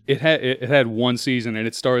television. It had one season, and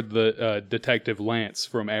it starred the detective Lance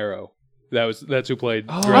from Arrow. That's who played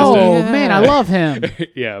Dresden. Oh man, I love him.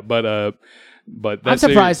 Yeah, but I'm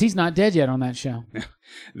surprised he's not dead yet on that show.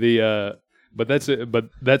 But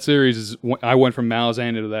that series is, I went from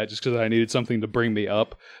Malzahn into that just because I needed something to bring me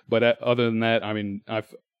up. But other than that, I mean,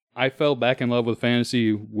 I fell back in love with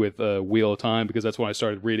fantasy with Wheel of Time because that's when I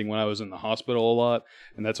started reading when I was in the hospital a lot,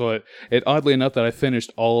 and that's why oddly enough that I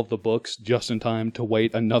finished all of the books just in time to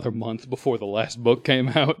wait another month before the last book came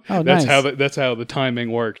out. Oh, that's nice. that's how the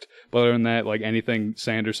timing worked. But other than that, like anything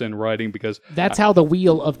Sanderson writing, because that's how the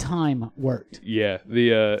Wheel of Time worked. Yeah,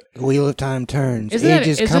 the Wheel of Time turns. Isn't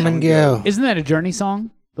Ages come and go. Isn't that a Journey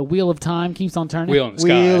song? The Wheel of Time keeps on turning. Wheel in the Sky.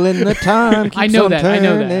 Wheel in the time keeps I know on that. turning. I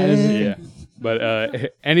know that. Yeah.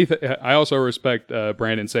 But anything. I also respect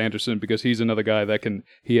Brandon Sanderson because he's another guy that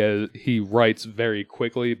he writes very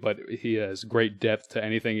quickly, but he has great depth to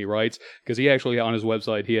anything he writes. Because he actually on his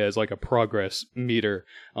website he has like a progress meter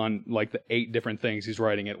on like the 8 different things he's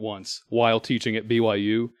writing at once while teaching at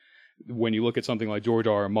BYU. When you look at something like George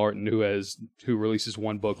R. R. Martin, who releases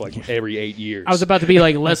one book like every 8 years. I was about to be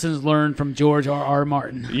like lessons learned from George R. R.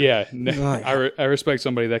 Martin. Yeah, I respect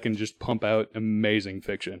somebody that can just pump out amazing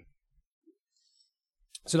fiction.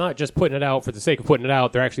 So not just putting it out for the sake of putting it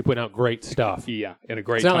out, they're actually putting out great stuff. Yeah, in a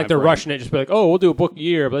great It's not like they're rushing it, just be like, oh, we'll do a book a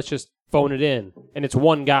year, but let's just phone it in. And it's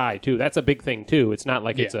one guy, too. That's a big thing, too. It's not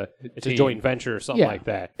like it's a joint venture or something like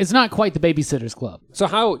that. It's not quite the Babysitter's Club. So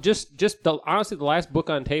how, honestly, the last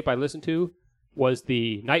book on tape I listened to was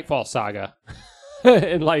the Nightfall Saga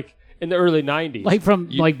in the early 90s. Like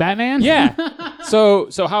from Batman? Yeah.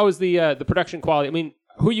 So how is the production quality? I mean,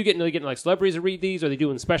 who are you getting? Are they getting like celebrities to read these? Are they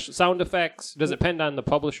doing special sound effects? Does it depend on the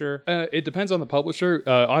publisher? It depends on the publisher.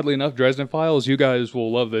 Oddly enough, Dresden Files, you guys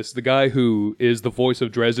will love this. The guy who is the voice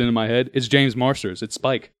of Dresden in my head is James Marsters. It's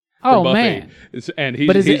Spike. Oh, Buffy. man.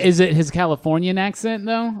 But is it his Californian accent,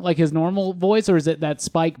 though? Like his normal voice, or is it that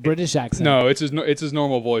Spike British accent? No, it's his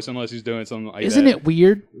normal voice, unless he's doing something like Isn't that. it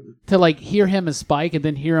weird to like hear him as Spike and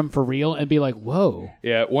then hear him for real and be like, whoa.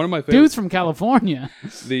 Yeah, one of my favorite... Dude's from California.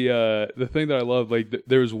 The thing that I love, like,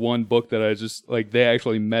 there was one book that I just, like, they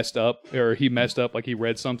actually messed up, or he messed up, like, he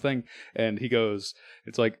read something, and he goes,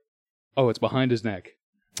 it's like, oh, it's behind his neck.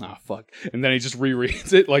 Ah, fuck. And then he just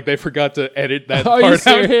rereads it like they forgot to edit that part you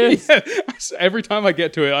serious? out. Yeah. Every time I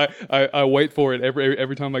get to it, I wait for it.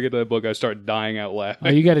 Every time I get to that book, I start dying out laughing.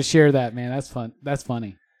 Oh, you got to share that, man. That's fun. That's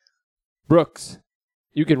funny. Brooks,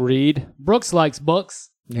 you can read. Brooks likes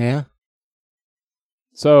books. Yeah.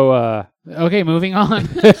 So, okay, moving on.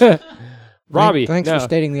 Robbie. Thanks for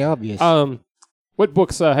stating the obvious. What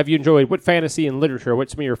books have you enjoyed? What fantasy and literature?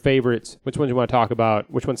 What's some of your favorites? Which ones you want to talk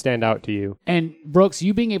about? Which ones stand out to you? And Brooks,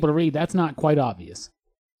 you being able to read, that's not quite obvious.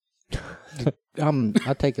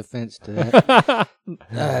 I take offense to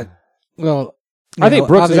that. Well, I think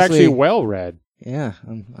Brooks is actually obviously- well read. Yeah,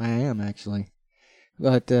 I am actually.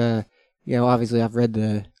 But obviously I've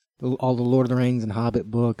read all the Lord of the Rings and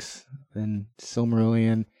Hobbit books and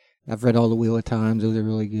Silmarillion. I've read all the Wheel of Times; those are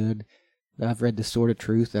really good. I've read the Sword of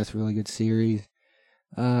Truth; that's a really good series.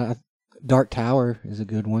 Dark Tower is a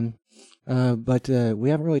good one. But we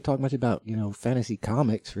haven't really talked much about fantasy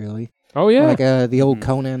comics really. Oh yeah, Like the old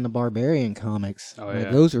Conan the Barbarian comics. Oh,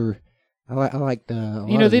 yeah. Those are. I like the.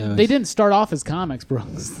 They didn't start off as comics,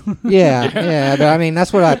 Brooks. Yeah. But I mean,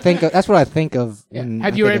 that's what I think of. That's what I think of.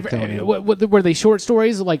 Have you ever? What were they short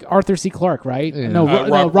stories like Arthur C. Clarke? Right? Yeah. No,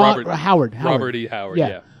 Robert Howard. Robert E. Howard.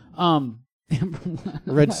 Yeah.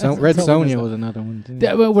 Red Sonja was another one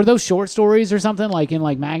too. Were those short stories or something like in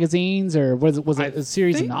like magazines, or was it a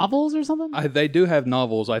series of novels or something? They do have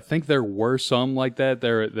novels. I think there were some like that.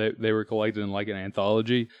 They were collected in like an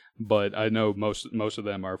anthology, but I know most of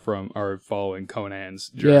them are following Conan's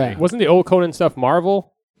journey. Yeah. Wasn't the old Conan stuff Marvel?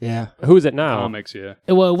 Yeah. Who is it now? Comics, yeah.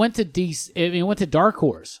 Well, it went to it went to Dark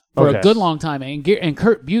Horse for Okay. a good long time, and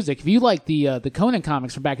Kurt Busiek. If you like the Conan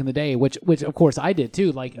comics from back in the day, which of course I did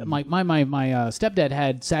too. Like my stepdad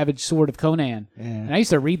had Savage Sword of Conan, and I used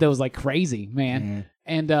to read those like crazy, man.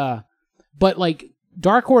 And but like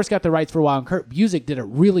Dark Horse got the rights for a while, and Kurt Busiek did a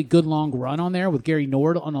really good long run on there with Gary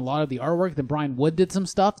Nord on a lot of the artwork. Then Brian Wood did some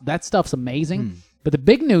stuff. That stuff's amazing. But the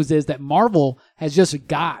big news is that Marvel has just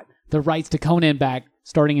got the rights to Conan back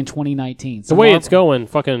starting in 2019. So the way it's going,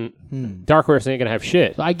 fucking Dark Horse ain't gonna have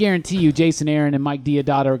shit. So I guarantee you, Jason Aaron and Mike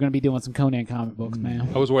Deodato are going to be doing some Conan comic books, man.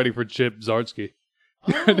 I was waiting for Chip Zdarsky.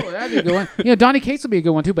 Oh, that'd be a good one. You know, Donny Cates will be a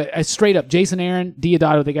good one too. But straight up, Jason Aaron,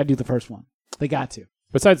 Deodato, they got to do the first one. They got to.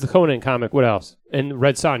 Besides the Conan comic, what else? And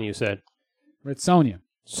Red Sonja, you said. Red Sonja.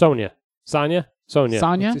 Sonya. Sonya? Sonya.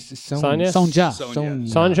 Sonya? Sonya? Sonja.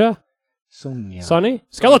 Sonja? Sonya. Sonny?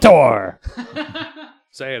 Skeletor!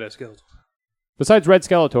 Say it, Skeletor. Besides Red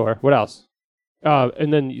Skeletor, what else?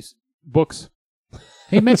 And then books.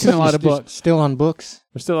 He mentioned a lot of books. Still on books?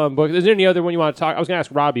 We're still on books. Is there any other one you want to talk? I was going to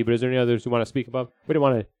ask Robbie, but is there any others you want to speak about? We didn't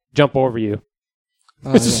want to jump over you.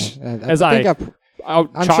 Oh, yeah. As I'm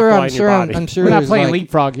sure We're not playing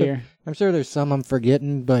leapfrog here. I'm sure there's some I'm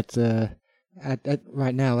forgetting, but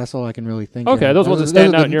right now that's all I can really think of. Okay, those ones that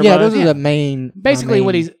stand out in your mind. Yeah, those are the main. Basically,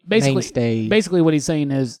 what he's mainstay. basically what he's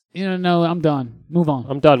saying is, no, I'm done. Move on.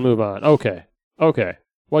 I'm done. Move on. Okay.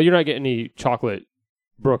 Well, you're not getting any chocolate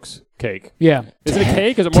Brooks cake. Yeah. Is it a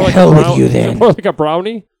cake? Is it more like hell a with brownie? you, Is then. it more like a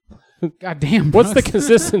brownie? God damn. What's the Brooks.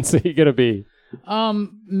 consistency gonna be?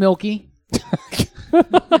 Milky.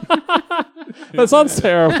 That sounds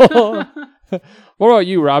terrible. What about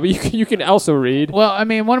you, Robbie? You can also read. Well, I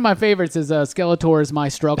mean, one of my favorites is Skeletor's My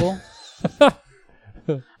Struggle.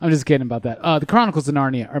 I'm just kidding about that. The Chronicles of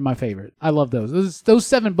Narnia are my favorite. I love those. Those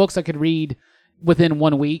 7 books I could read within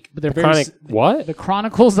 1 week, but they're very what? The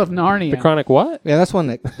Chronicles of Narnia. The Chronic what? Yeah, that's one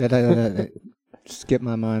that skipped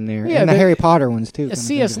my mind there. Yeah, and the Harry Potter ones too.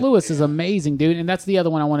 C.S. Lewis is amazing, dude, and that's the other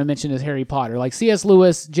one I want to mention is Harry Potter. Like C.S.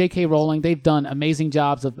 Lewis, J.K. Rowling, they've done amazing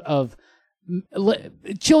jobs of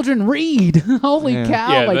children read. Holy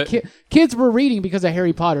cow! Yeah, kids were reading because of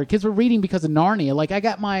Harry Potter. Kids were reading because of Narnia. Like I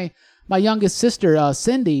got my youngest sister,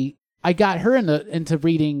 Cindy. I got her into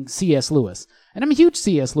reading C.S. Lewis, and I'm a huge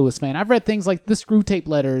C.S. Lewis fan. I've read things like the Screw Tape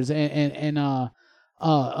Letters and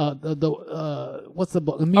what's the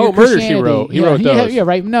book? Mere Murder, She Wrote. He wrote those. Yeah,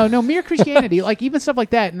 right. No, Mere Christianity. Like even stuff like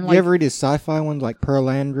that. And You ever read his sci-fi ones like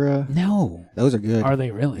Pearlandra? No. Those are good. Are they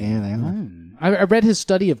really? Yeah, they are. I read his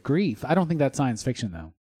Study of Grief. I don't think that's science fiction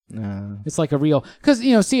though. No. It's like a real because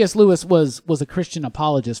C.S. Lewis was a Christian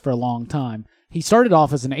apologist for a long time. He started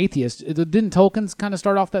off as an atheist. Didn't Tolkien kind of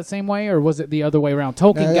start off that same way, or was it the other way around?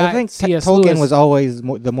 Tolkien got I think C.S. Tolkien Lewis. was always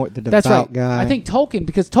the That's devout right. guy. I think Tolkien,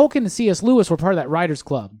 because Tolkien and C.S. Lewis were part of that writers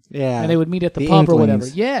club. Yeah. And they would meet at the The pub or whatever.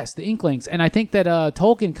 Inklings. Yes, the Inklings. And I think that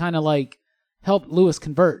Tolkien kind of like helped Lewis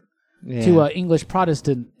convert Yeah. to English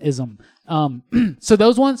Protestantism. So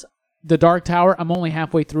those ones, The Dark Tower, I'm only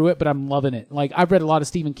halfway through it, but I'm loving it. Like I've read a lot of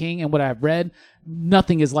Stephen King, and what I've read,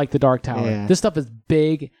 nothing is like The Dark Tower. Yeah. This stuff is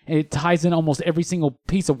big, and it ties in almost every single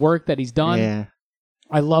piece of work that he's done. Yeah.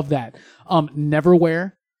 I love that.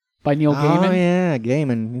 Neverwhere by Neil Gaiman. Oh yeah,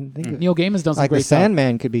 Gaiman. Neil Gaiman's done some Like great the stuff.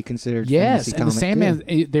 Sandman could be considered. Yes, fantasy and the comic, Sandman.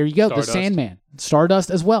 too. There you go, Stardust. the Sandman, Stardust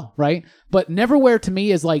as well, right? But Neverwhere to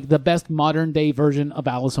me is like the best modern day version of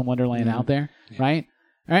Alice in Wonderland out there, right?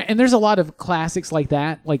 All right, and there's a lot of classics like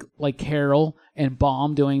that, like Carol and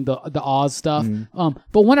Baum doing the Oz stuff.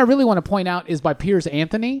 But one I really want to point out is by Piers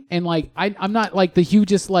Anthony, and like I'm not like the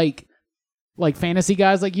hugest like fantasy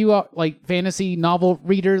guys like you are, like fantasy novel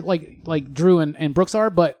reader like Drew and Brooks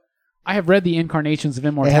are, but I have read the Incarnations of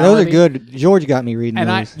Immortality. Yeah, those are good. George got me reading And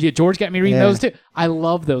those. George got me reading Yeah. those too. I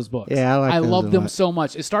love those books. Yeah, I like those love a them lot. so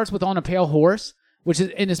much. It starts with On a Pale Horse,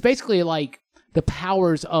 and it's basically like the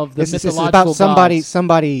powers of the It's mythological about gods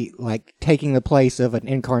somebody like taking the place of an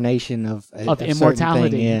incarnation of a certain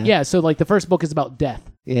immortality. thing, yeah. So like the first book is about death.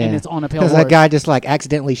 Yeah. And it's On a Pale Because Horse. that guy just like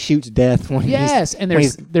accidentally shoots death when Yes, and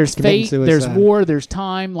there's committing fate, there's suicide. war, there's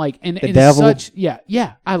time, like and The it's devil. such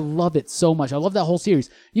yeah. I love it so much. I love that whole series.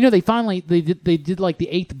 You know, they did like the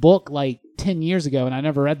 8th book like 10 years ago, and I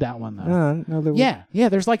never read that one though. No, there was- Yeah.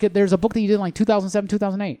 There's a book that you did in like 2007,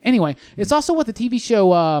 2008. Anyway, it's also what the TV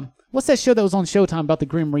show. What's that show that was on Showtime about the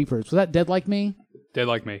Grim Reapers? Was that Dead Like Me? Dead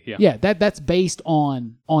Like Me, yeah. Yeah, that's based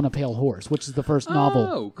on a Pale Horse, which is the first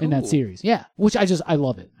novel in that cool. series. Yeah, which I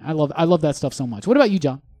love it. I love that stuff so much. What about you,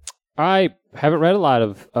 John? I haven't read a lot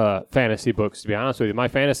of fantasy books, to be honest with you. My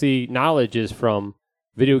fantasy knowledge is from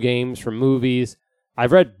video games, from movies.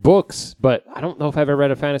 I've read books, but I don't know if I've ever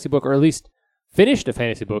read a fantasy book, or at least finished a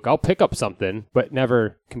fantasy book. I'll pick up something, but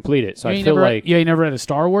never complete it. So I feel like... You ain't never read a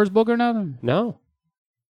Star Wars book or nothing? No.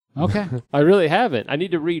 Okay. I really haven't. I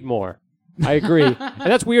need to read more. I agree. And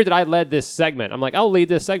that's weird that I led this segment. I'm like, I'll lead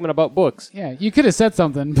this segment about books. Yeah, you could have said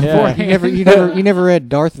something Yeah. before. You never read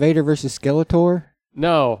Darth Vader versus Skeletor?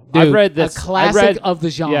 No, Dude, I've read this. a classic of the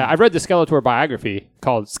genre. Yeah, I read the Skeletor biography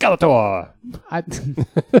called Skeletor. I,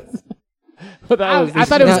 But that was I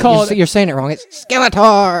thought it was No, called, You're saying it wrong. It's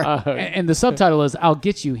Skeletor. and the subtitle is "I'll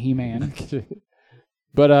Get You, He-Man."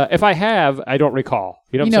 But if I have, I don't recall.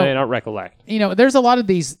 You know what I'm You know- saying? I don't recollect. You know, there's a lot of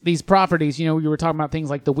these properties. You know, you were talking about things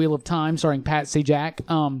like The Wheel of Time, starring Pat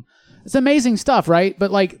Sajak. It's amazing stuff, right? But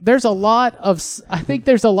like, there's a lot of, I think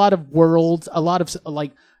there's a lot of worlds, a lot of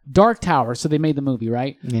like Dark Tower. So they made the movie,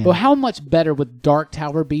 right? Yeah. But how much better would Dark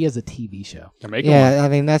Tower be as a TV show? They're making one. Yeah, I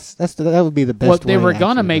mean that would be the best. Well, they way, were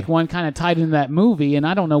gonna actually, make one kind of tied into that movie, and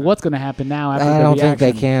I don't know what's gonna happen now after I the don't think they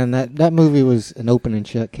reaction. can. That movie was an open and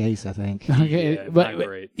shut case. I think. Okay, Yeah, but not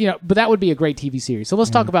great. you know, but that would be a great TV series. So let's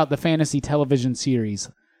talk about the fantasy television series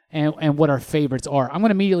and what our favorites are. I'm going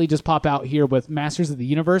to immediately just pop out here with Masters of the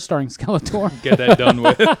Universe starring Skeletor, Get that done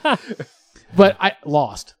with. but I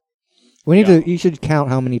Lost. We need to. You should count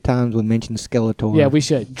how many times we mentioned Skeletor. Yeah, we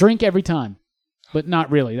should drink every time, but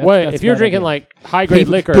not really. Wait, That's if you're a bad drinking idea. like high grade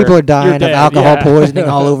liquor, People are you're dying of dead, alcohol yeah. poisoning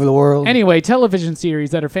all over the world. Anyway, television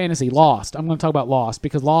series that are fantasy. Lost. I'm going to talk about Lost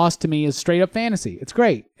because Lost to me is straight up fantasy. It's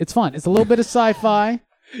great. It's fun. It's a little bit of sci-fi.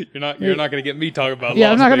 You're not going to get me talking about.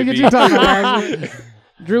 Yeah, I'm Lost, not going to baby. get you talking about it.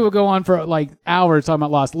 Drew will go on for like hours talking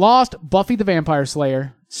about Lost. Lost, Buffy the Vampire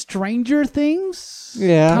Slayer, Stranger Things.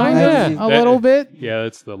 Yeah, Kinda, a little bit. Yeah,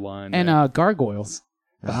 that's the line. And Gargoyles.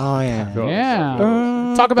 Oh yeah.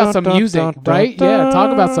 Yeah. Talk about some music, right? Yeah,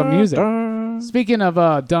 talk about some music. Speaking of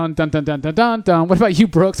dun dun dun dun dun dun dun, what about you,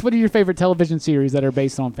 Brooks? What are your favorite television series that are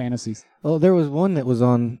based on fantasies? Well, there was one that was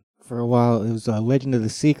on for a while. It was Legend of the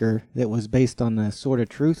Seeker that was based on the Sword of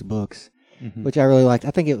Truth books, which I really liked.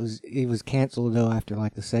 I think it was canceled though after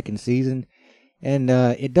like the second season, and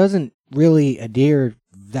it doesn't really adhere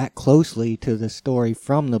that closely to the story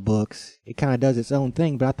from the books. It kind of does its own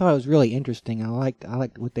thing, but I thought it was really interesting. I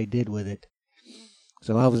liked what they did with it.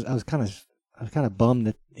 So I was kind of bummed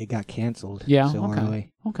that it got canceled. Yeah. So Okay.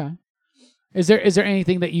 early. Okay. Is there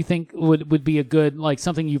anything that you think would be a good, like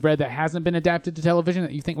something you've read that hasn't been adapted to television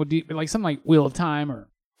that you think would be like something like Wheel of Time or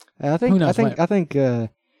I think Who knows I think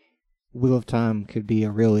Wheel of Time could be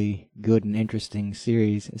a really good and interesting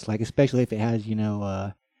series. It's like, especially if it has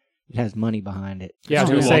it has money behind it. Yeah, I was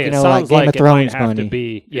Oh, going to yeah. say, it Like sounds Game like of it might Thrones have to money.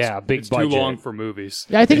 be, big It's budget. too long for movies.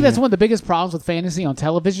 Yeah, I think that's one of the biggest problems with fantasy on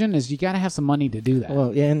television is you got to have some money to do that.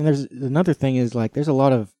 Well, yeah, and there's another thing is like there's a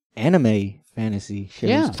lot of anime fantasy shows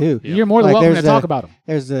yeah, too. you're more than Like, welcome to there's talk a- about them.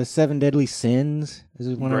 There's the Seven Deadly Sins. This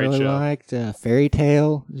is one I Great really show. liked. Fairy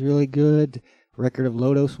Tale is really good. Record of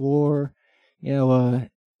Lodoss War.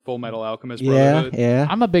 Full Metal Alchemist Yeah, Brotherhood. yeah.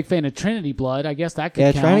 I'm a big fan of Trinity Blood. I guess that could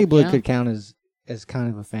Yeah, count. Trinity Blood yeah. could count as kind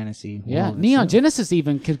of a fantasy. Yeah, world Neon itself. Genesis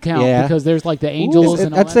even could count Yeah. because there's like the angels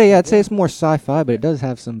and all I'd that. say it's more sci-fi, but it does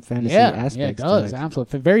have some fantasy aspects. Yeah, it does. To it.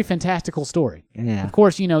 Absolutely. Very fantastical story. Yeah. Of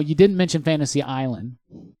course, you didn't mention Fantasy Island.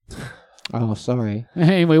 Oh, sorry.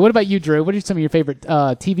 Anyway, what about you, Drew? What are some of your favorite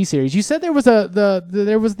TV series? You said there was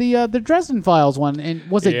the Dresden Files one, and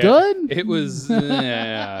was it Yeah, good? It was.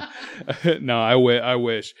 Yeah. No, I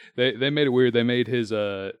wish they made it weird. They made his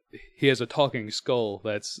he has a talking skull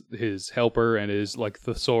that's his helper and his like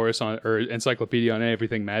thesaurus or encyclopedia on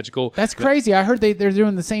everything magical. That's crazy. I heard they're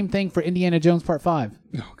doing the same thing for Indiana Jones Part 5.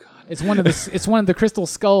 Oh God. It's one of the crystal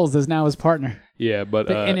skulls is now his partner, Yeah, but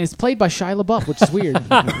and it's played by Shia LaBeouf, which is weird.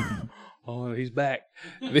 oh, he's back.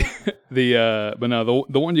 But no,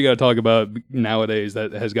 the one you got to talk about nowadays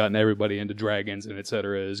that has gotten everybody into dragons and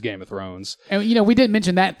etc. is Game of Thrones. And we didn't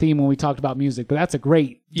mention that theme when we talked about music, but that's a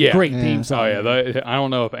great theme song. Oh yeah, I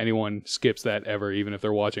don't know if anyone skips that ever, even if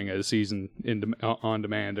they're watching a season on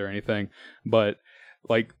demand or anything. But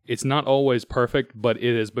like, it's not always perfect, but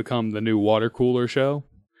it has become the new water cooler show,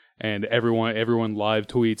 and everyone live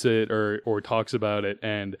tweets it or talks about it,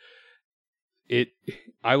 and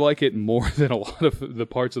I like it more than a lot of the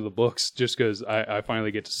parts of the books, just because I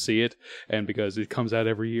finally get to see it, and because it comes out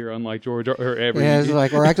every year, unlike George or every. Yeah, it's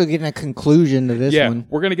like we're actually getting a conclusion to this one.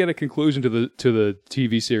 We're gonna get a conclusion to the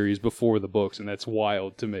TV series before the books, and that's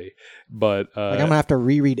wild to me. But Like I'm gonna have to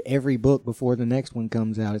reread every book before the next one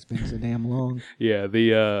comes out. It's been so damn long. yeah,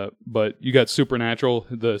 but you got Supernatural,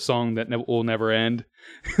 the song that will never end.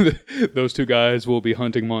 Those two guys will be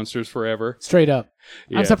hunting monsters forever. Straight up.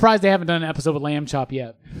 Yeah. I'm surprised they haven't done an episode with Lamb Chop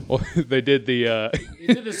yet. Well, they did the.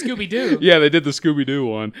 They did the Scooby Doo. Yeah, they did the Scooby Doo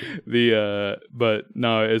one. But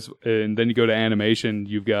no, and then you go to animation.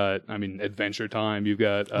 You've got, Adventure Time. You've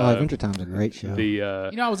got. Adventure Time's a great show.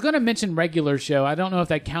 I was going to mention regular show. I don't know if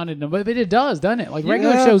that counted, but it does, doesn't it? Like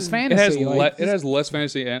regular show's it fantasy. has it has less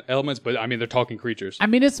fantasy elements, but they're talking creatures.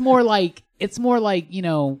 It's more like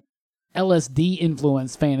LSD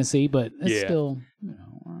influenced fantasy, but it's Yeah. still.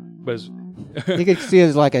 But You could see it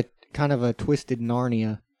as like a kind of a twisted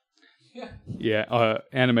Narnia. Yeah,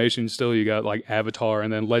 animation still you got like Avatar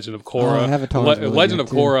and then Legend of Korra. Avatar was really Legend good, of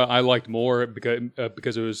too. Korra I liked more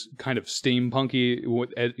because it was kind of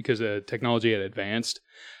steampunky because technology had advanced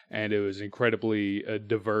and it was incredibly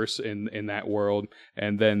diverse in that world.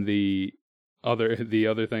 And then the other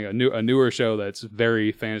thing, a newer show that's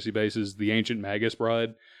very fantasy based is The Ancient Magus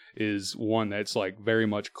Bride. Is one that's like very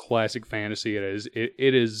much classic fantasy. It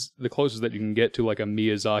is the closest that you can get to like a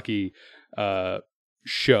Miyazaki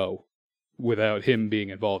show without him being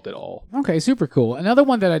involved at all. Okay, super cool. Another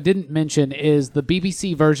one that I didn't mention is the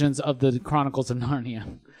BBC versions of the Chronicles of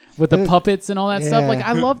Narnia with the puppets and all that stuff. Yeah. Like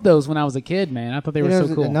I loved those when I was a kid, man. I thought they were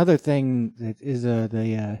so cool. Another thing that is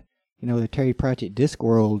the Terry Pratchett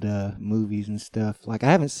Discworld movies and stuff. Like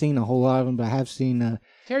I haven't seen a whole lot of them, but I have seen.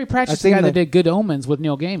 Terry Pratchett's the guy that did Good Omens with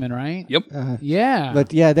Neil Gaiman, right? Yep. Yeah.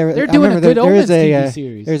 But yeah, they're doing a Good Omens TV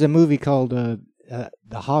series. There's a movie called The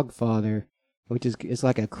Hogfather, which is it's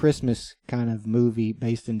like a Christmas kind of movie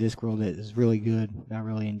based in Discworld that is really good. I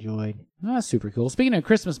really enjoyed. Oh, that's super cool. Speaking of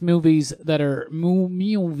Christmas movies that are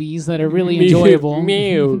movies that are really enjoyable,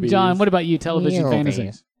 Movies. John, what about you? Television fantasy.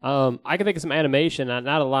 I can think of some animation,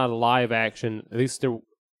 not a lot of live action. At least it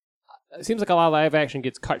seems like a lot of live action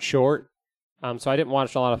gets cut short. So I didn't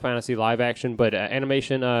watch a lot of fantasy live action, but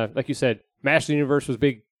animation, like you said, Master of the Universe was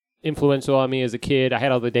big influential on me as a kid. I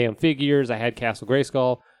had all the damn figures. I had Castle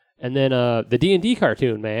Grayskull. And then the D&D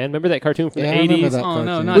cartoon, man. Remember that cartoon from the 80s? Oh,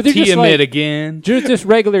 no, Well, not they're just Tiamat like- again. Just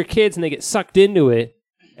regular kids, and they get sucked into it,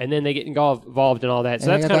 and then they get involved in all that.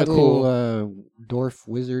 So And that's they got kind of that cool. Little, dwarf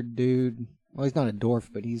wizard dude. Well, he's not a dwarf,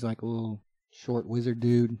 but he's like a little short wizard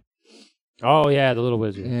dude. Oh, yeah, the little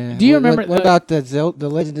wizard. Yeah. Do you What- remember What about the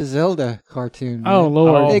Legend of Zelda cartoon? Oh, man?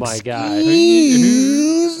 Lord. Oh, my God.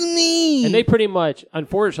 Excuse me. And they pretty much,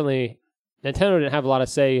 unfortunately, Nintendo didn't have a lot of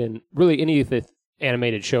say in really any of the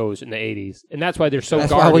animated shows in the 80s. And that's why they're so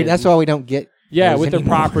guarded. That's why we don't get. Yeah, those with their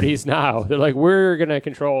anymore. properties now. They're like, we're going to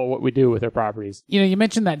control what we do with their properties. You know, you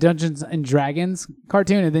mentioned that Dungeons and Dragons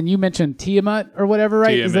cartoon, and then you mentioned Tiamat or whatever,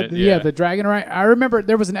 right? Is that Tiamat, the dragon, right? I remember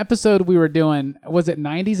there was an episode we were doing. Was it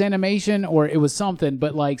 90s animation or it was something?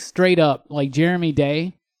 But like straight up, like Jeremy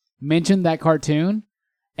Day mentioned that cartoon,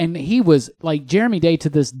 and he was like Jeremy Day to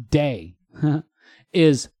this day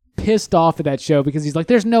is pissed off at that show because he's like,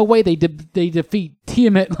 "There's no way they defeat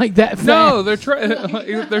Tiamat like that." Fast. No, they're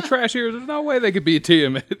they're trashier. There's no way they could be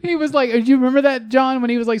Tiamat. He was like, do you remember that, John,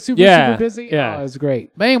 when he was like super busy? Yeah. Oh, it was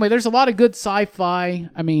great. But anyway, there's a lot of good sci-fi,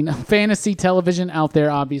 fantasy television out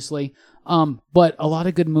there, obviously. But a lot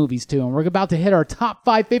of good movies too. And we're about to hit our top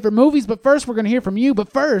 5 favorite movies, but first we're going to hear from you.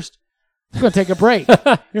 But first, we're going to take a break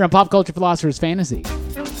here on Pop Culture Philosophers Fantasy.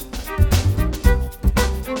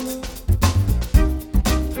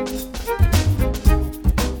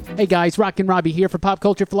 Hey guys, Rockin' Robbie here for Pop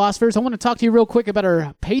Culture Philosophers. I want to talk to you real quick about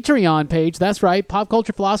our Patreon page. That's right, Pop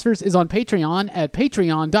Culture Philosophers is on Patreon at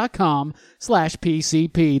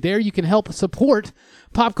patreon.com/PCP. There you can help support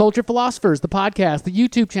Pop Culture Philosophers, the podcast, the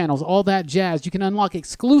YouTube channels, all that jazz. You can unlock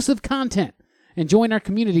exclusive content and join our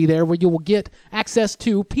community there where you will get access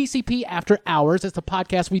to PCP After Hours. That's the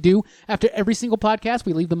podcast we do. After every single podcast,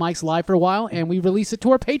 we leave the mics live for a while and we release it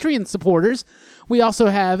to our Patreon supporters. We also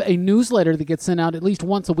have a newsletter that gets sent out at least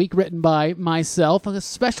once a week written by myself. A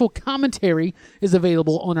special commentary is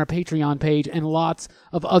available on our Patreon page and lots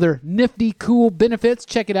of other nifty, cool benefits.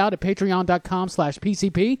 Check it out at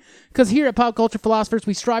patreon.com/PCP because here at Pop Culture Philosophers,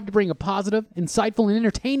 we strive to bring a positive, insightful, and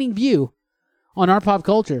entertaining view on our pop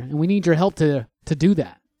culture, and we need your help to do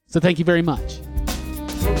that. So thank you very much.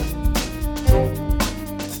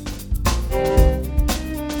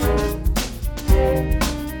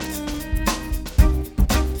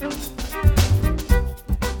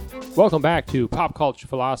 Welcome back to Pop Culture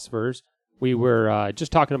Philosophers. We were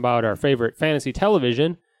just talking about our favorite fantasy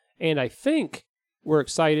television, and I think we're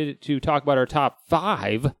excited to talk about our top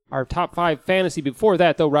 5 fantasy. Before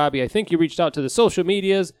that, though, Robbie, I think you reached out to the social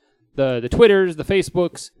medias, the Twitters, the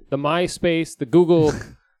Facebooks, the MySpace, the Google.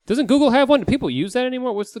 Doesn't Google have one? Do people use that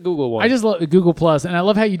anymore? What's the Google one? I just love Google Plus, and I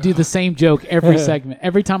love how you do the same joke every segment.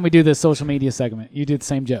 Every time we do this social media segment, you do the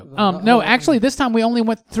same joke. No, actually, this time we only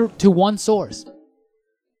went through to one source.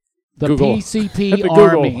 The Google. PCP The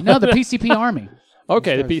Army. Google. No, the PCP Army.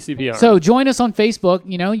 Okay, the PCPR. So join us on Facebook.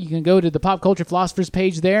 You know, you can go to the Pop Culture Philosophers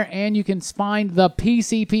page there, and you can find the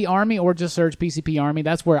PCP Army, or just search PCP Army.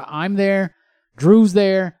 That's where I'm there, Drew's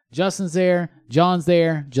there, Justin's there, John's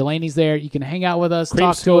there, Jelani's there. You can hang out with us,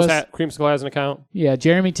 talk to us. Creamsicle has an account. Yeah,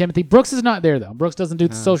 Jeremy, Timothy. Brooks is not there, though. Brooks doesn't do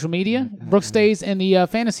the social media. Brooks stays in the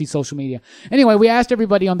fantasy social media. Anyway, we asked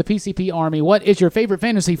everybody on the PCP Army, what is your favorite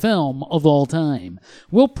fantasy film of all time?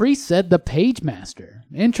 Will Priest said The Page Master.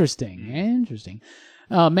 Interesting.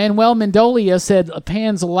 Manuel Mendolia said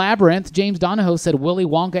Pan's Labyrinth. James Donahoe said Willy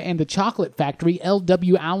Wonka and the Chocolate Factory.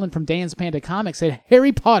 L.W. Allen from Dan's Panda Comics said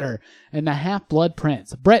Harry Potter and the Half-Blood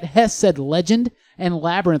Prince. Brett Hess said Legend and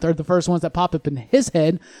Labyrinth are the first ones that pop up in his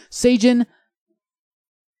head. Sajin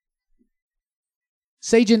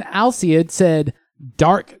Alciad said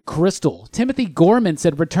Dark Crystal. Timothy Gorman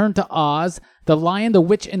said Return to Oz, The Lion, the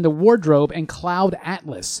Witch, and the Wardrobe, and Cloud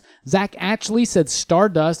Atlas. Zach Ashley said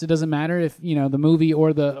Stardust. It doesn't matter if the movie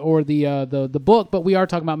or the book, but we are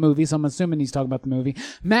talking about movies, so I'm assuming he's talking about the movie.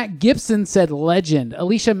 Matt Gibson said Legend.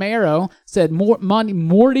 Alicia Mero said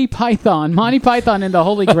Monty Python and the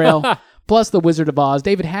Holy Grail. Plus The Wizard of Oz.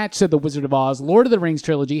 David Hatch said The Wizard of Oz, Lord of the Rings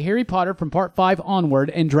trilogy, Harry Potter from Part 5 onward,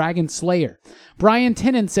 and Dragon Slayer. Brian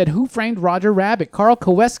Tennant said Who Framed Roger Rabbit. Carl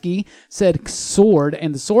Koweski said Sword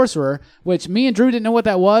and the Sorcerer, which me and Drew didn't know what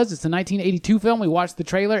that was. It's a 1982 film. We watched the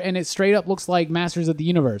trailer, and it straight up looks like Masters of the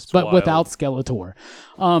Universe, but wild. without Skeletor.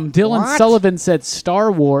 Dylan Sullivan said Star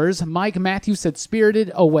Wars. Mike Matthews said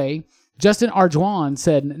Spirited Away. Justin Arjuan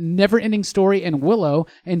said Never-Ending Story and Willow.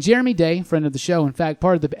 And Jeremy Day, friend of the show, in fact,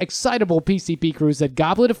 part of the excitable PCP crew, said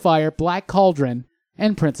Goblet of Fire, Black Cauldron,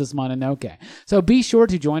 and Princess Mononoke. So be sure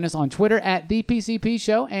to join us on Twitter at The PCP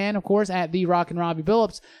Show and, of course, at The Rock and Robbie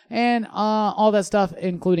Billups and all that stuff,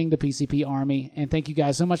 including the PCP Army. And thank you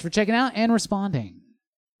guys so much for checking out and responding.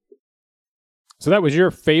 So that was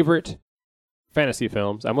your favorite fantasy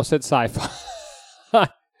films. I almost said sci-fi.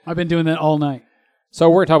 I've been doing that all night. So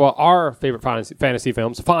we're going to talk about our favorite fantasy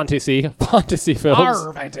films. Fantasy films.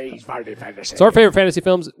 Our fantasy. So our favorite fantasy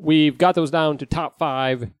films, we've got those down to top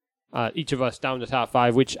 5. Each of us down to top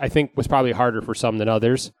 5, which I think was probably harder for some than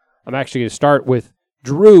others. I'm actually going to start with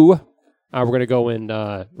Drew. We're going to go in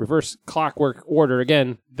reverse clockwork order.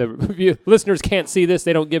 Again, the listeners can't see this.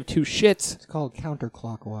 They don't give two shits. It's called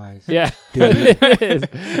counterclockwise. Yeah, it is.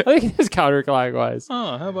 I think it is counterclockwise.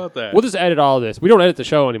 Oh, how about that? We'll just edit all of this. We don't edit the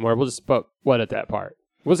show anymore. We'll just edit that part.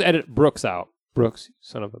 We'll just edit Brooks out. Brooks,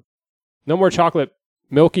 son of a... No more chocolate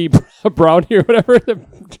milky brownie or whatever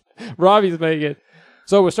Robbie's making.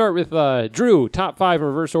 So we'll start with Drew, top 5 in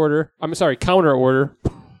reverse order. I'm sorry, counter order.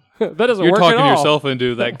 That doesn't You're work at all. talking yourself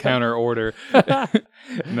into that counter order.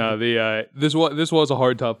 No, this was a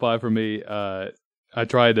hard top 5 for me. I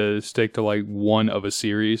tried to stick to like one of a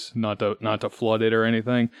series, not to flood it or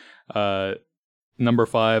anything. Number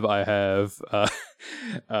 5, I have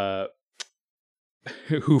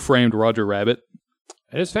Who Framed Roger Rabbit.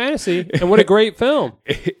 It is fantasy, and what a great film.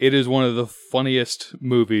 It is one of the funniest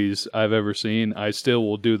movies I've ever seen. I still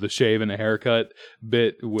will do the shave and a haircut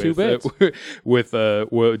bit with 2 bits. with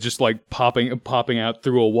just like popping out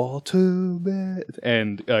through a wall 2 bit.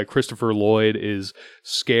 And Christopher Lloyd is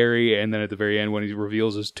scary, and then at the very end when he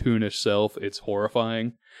reveals his toonish self, it's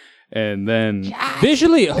horrifying. And then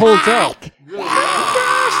Visually it holds up.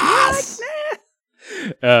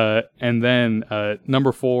 And then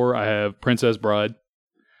number 4, I have Princess Bride.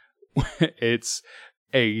 It's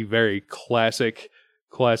a very classic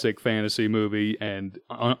fantasy movie, and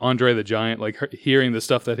Andre the Giant, like hearing the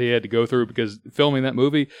stuff that he had to go through because filming that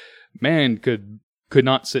movie, man could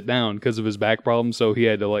not sit down because of his back problems, so he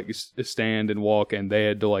had to like stand and walk, and they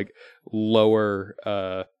had to like lower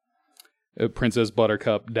Princess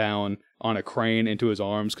Buttercup down on a crane into his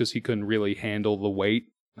arms because he couldn't really handle the weight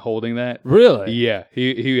holding that. Really? Yeah,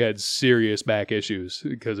 he had serious back issues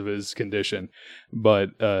because of his condition.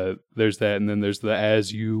 But there's that, and then there's the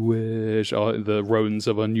As You Wish, the rodents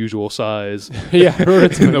of unusual size. Yeah,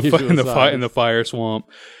 rodents in of unusual size. in the fire swamp.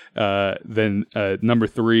 Then number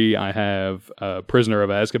 3, I have Prisoner of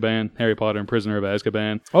Azkaban, Harry Potter and Prisoner of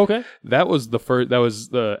Azkaban. Okay. That was the first. That was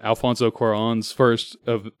the Alfonso Cuarón's first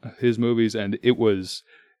of his movies, and it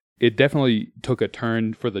definitely took a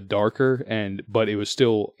turn for the darker, but it was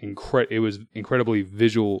still it was incredibly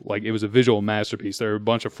visual. Like, it was a visual masterpiece. There were a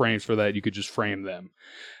bunch of frames for that. You could just frame them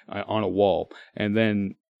on a wall. And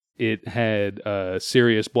then it had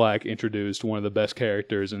Sirius Black introduced, one of the best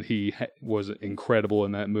characters, and he was incredible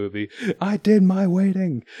in that movie. I did my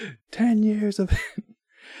waiting. 10 years of it.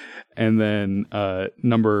 And then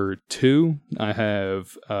number 2, I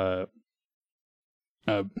have...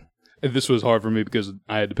 this was hard for me because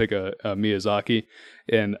I had to pick a Miyazaki,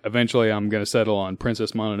 and eventually I'm going to settle on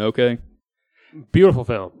Princess Mononoke. Beautiful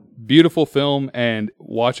film. Beautiful film, and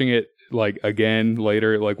watching it like again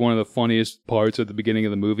later. Like one of the funniest parts at the beginning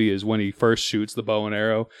of the movie is when he first shoots the bow and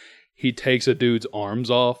arrow. He takes a dude's arms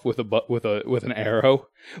off with an arrow.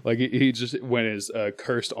 Like he just when his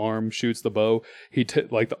cursed arm shoots the bow,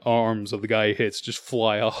 like the arms of the guy he hits just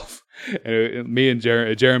fly off. And me and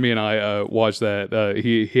Jeremy and I watched that.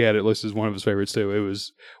 He had it listed as one of his favorites too. It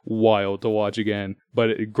was wild to watch again.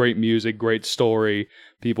 But great music, great story,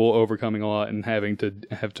 people overcoming a lot and having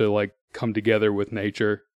to like come together with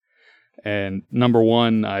nature. And number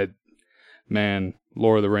one,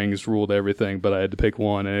 Lord of the Rings ruled everything, but I had to pick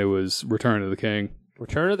one, and it was Return of the King.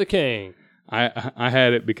 Return of the King. I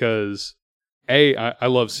had it because I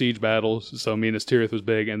love siege battles, so Minas Tirith was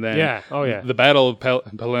big, and then the Battle of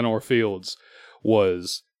Pelennor Fields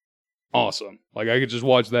was awesome. Like I could just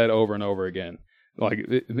watch that over and over again. Like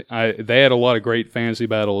they had a lot of great fantasy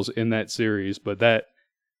battles in that series, but that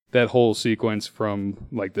whole sequence from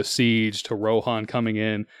like the siege to Rohan coming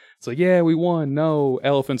in. It's like, yeah, we won. No,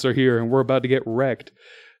 elephants are here, and we're about to get wrecked.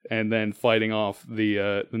 And then fighting off the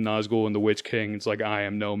Nazgul and the Witch King. It's like, I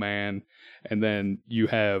am no man. And then you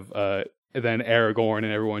have then Aragorn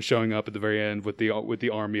and everyone showing up at the very end with the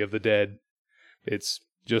army of the dead. It's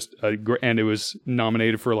just and it was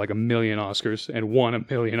nominated for like 1 million Oscars and won 1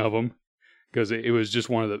 million of them because it was just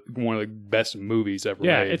one of the best movies ever made.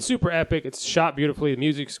 Yeah, it's super epic. It's shot beautifully. The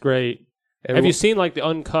music's great. Have you seen like the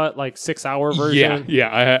uncut, like 6-hour version? Yeah,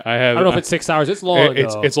 I have. I don't know if it's 6 hours. It's long.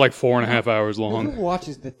 It's like 4.5 hours long. Who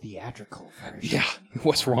watches the theatrical version? Yeah,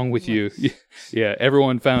 what's wrong with you? Yeah,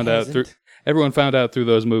 everyone found out through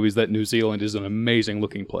those movies that New Zealand is an amazing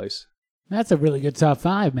looking place. That's a really good top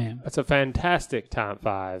 5, man. That's a fantastic top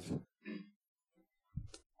 5.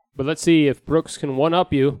 But let's see if Brooks can one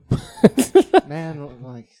up you. Man,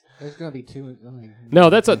 like there's gonna be two. No,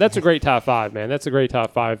 that's a great top 5, man. That's a great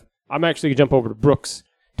top 5. I'm actually going to jump over to Brooks'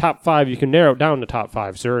 top 5. You can narrow it down to top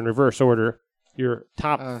 5, sir, in reverse order. Your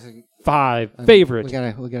top 5 favorite. We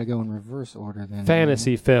gotta go in reverse order then.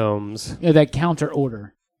 Fantasy films. Yeah, that counter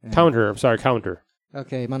order. Yeah. Counter.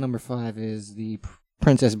 Okay, my number 5 is the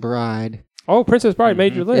Princess Bride. Oh, Princess Bride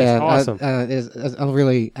made your list. Yeah, awesome.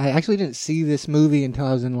 I actually didn't see this movie until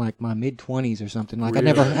I was in like my mid-20s or something. Like Really?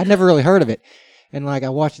 I'd never really heard of it, and like I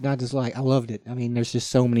watched it, and I loved it. I mean, there's just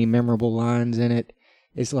so many memorable lines in it.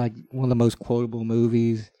 It's like one of the most quotable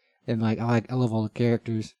movies, and like I love all the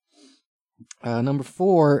characters. Number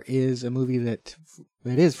 4 is a movie that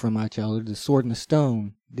is from my childhood, The Sword and the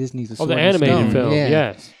Stone. Disney's The Sword the and the Stone. animated film. Yeah.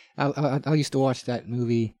 Yes. I used to watch that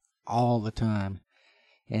movie all the time,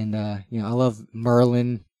 and I love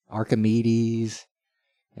Merlin, Archimedes,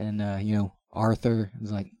 and Arthur. It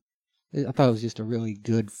was like I thought it was just a really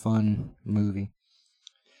good, fun movie.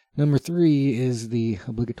 Number 3 is the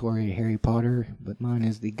obligatory Harry Potter, but mine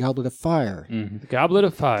is the Goblet of Fire. Mm-hmm. The Goblet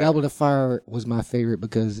of Fire. Goblet of Fire was my favorite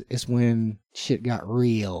because it's when shit got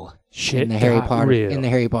real. In the Harry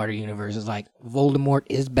Potter universe. It's like Voldemort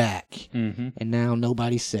is back, and now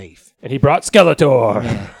nobody's safe. And he brought Skeletor.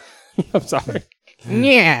 Yeah. I'm sorry.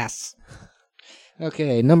 Yes.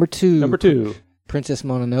 Okay, number 2. Number 2. Princess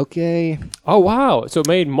Mononoke. Oh, wow. So it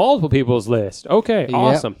made multiple people's list. Okay, Yep.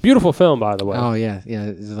 awesome. Beautiful film, by the way. Oh yeah.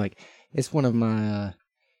 It's one of my.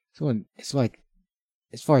 It's like,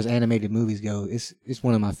 as far as animated movies go, it's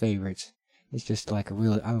one of my favorites. It's just like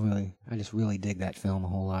I just really dig that film a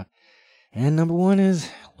whole lot. And number 1 is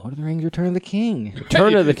Lord of the Rings: Return of the King.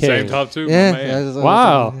 Return of the King. Same top 2. Yeah. My man.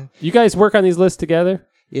 Wow. You guys work on these lists together?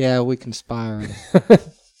 Yeah, we conspired.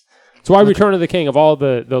 So why Return of the King of all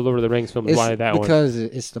the Lord of the Rings films? Why that one? Because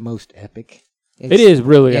it's the most epic. It is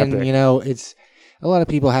really and, epic. It's a lot of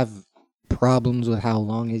people have problems with how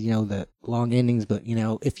long is the long endings, but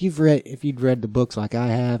if you'd read the books like I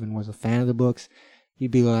have and was a fan of the books, you'd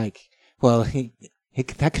be like, well,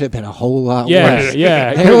 that could have been a whole lot worse.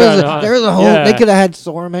 Yeah. There was a whole. Yeah. They could have had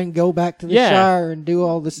Saruman go back to the Shire and do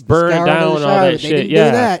all this, burn it down and all that shit. They didn't do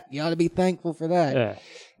that. You ought to be thankful for that. Yeah.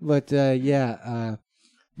 But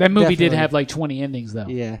that movie definitely did have like 20 endings though.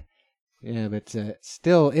 Yeah, but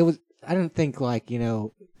still, it was. I don't think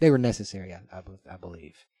they were necessary. I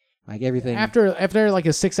believe like everything after like a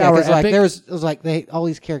 6-hour epic. Like it was like all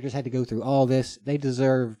these characters had to go through all this.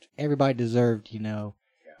 Everybody deserved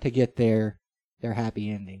to get their happy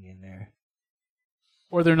ending in there.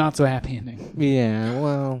 Or their not so happy ending. Yeah,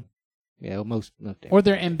 well, most or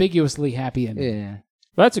their ambiguously happy ending. Yeah.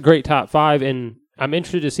 Well, that's a great top 5, and I'm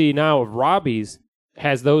interested to see now if Robbie's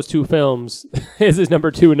has those 2 films as his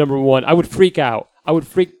number 2 and number 1. I would freak out.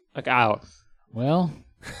 Out. Well,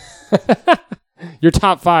 your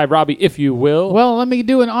top 5, Robbie, if you will. Well, let me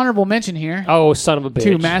do an honorable mention here. Oh, son of a bitch.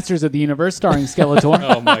 2 Masters of the Universe starring Skeletor.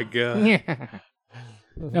 Oh my god. Yeah.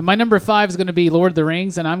 And my number 5 is going to be Lord of the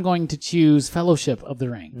Rings, and I'm going to choose Fellowship of the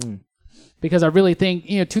Ring. Because I really think,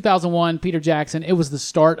 2001, Peter Jackson, it was the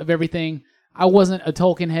start of everything. I wasn't a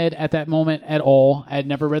Tolkien head at that moment at all. I had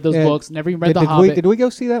never read those books, never even read The Hobbit. Did we go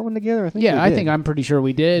see that one together? I think I'm pretty sure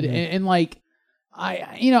we did. And like,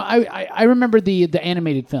 I remember the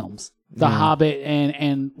animated films, The Hobbit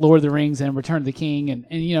and Lord of the Rings and Return of the King, and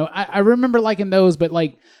I remember liking those, but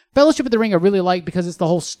like Fellowship of the Ring I really like because it's the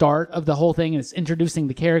whole start of the whole thing, and it's introducing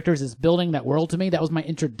the characters, it's building that world to me. That was my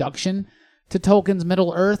introduction to Tolkien's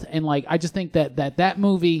Middle Earth, and like I just think that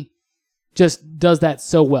movie just does that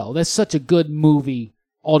so well. That's such a good movie.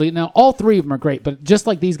 Now all 3 of them are great, but just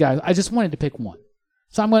like these guys, I just wanted to pick one.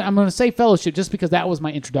 So I'm going to say Fellowship just because that was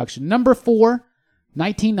my introduction. Number 4,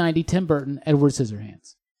 1990, Tim Burton, Edward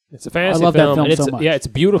Scissorhands. It's a fantasy I love film. that film It's, so much. Yeah, it's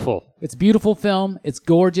beautiful. It's a beautiful film. It's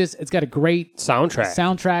gorgeous. It's got a great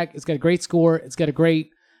soundtrack. It's got a great score. It's got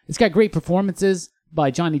great performances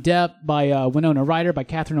by Johnny Depp, by Winona Ryder, by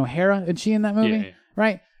Catherine O'Hara. Is she in that movie? Yeah.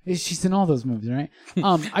 Right? She's in all those movies, right?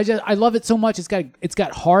 I love it so much. It's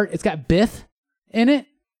got heart. It's got Biff in it.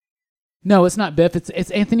 No, it's not Biff.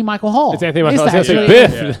 It's Anthony Michael Hall. It's Anthony Michael Hall. I was actually going to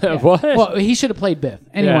say Biff. Yeah. What? Well, he should have played Biff.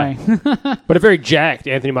 Anyway. Yeah. But a very jacked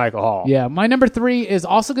Anthony Michael Hall. Yeah, my number 3 is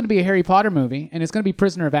also going to be a Harry Potter movie, and it's going to be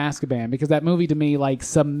Prisoner of Azkaban, because that movie to me like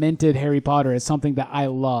cemented Harry Potter as something that I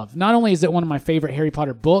love. Not only is it one of my favorite Harry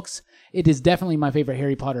Potter books, it is definitely my favorite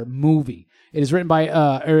Harry Potter movie. It is written by,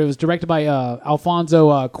 it was directed by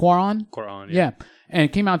Alfonso Cuarón. Yeah, and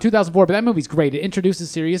it came out in 2004. But that movie's great. It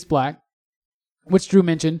introduces Sirius Black, which Drew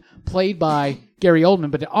mentioned, played by Gary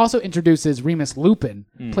Oldman, but it also introduces Remus Lupin,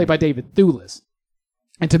 played by David Thewlis.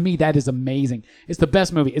 And to me, that is amazing. It's the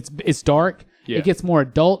best movie. It's dark. Yeah. It gets more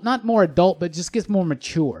adult. Not more adult, but just gets more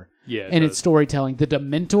mature in its storytelling. The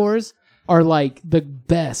Dementors are like the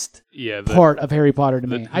best part of Harry Potter to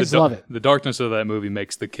me. I just love it. The darkness of that movie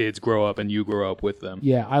makes the kids grow up and you grow up with them.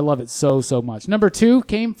 Yeah, I love it so much. Number 2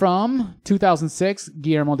 came from 2006,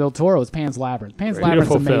 Guillermo del Toro's Pan's Labyrinth. Pan's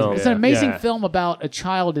Labyrinth's amazing. Film. It's an amazing film about a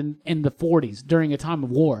child in the 40s during a time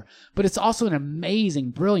of war, but it's also an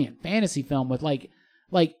amazing, brilliant fantasy film with like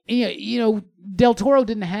Del Toro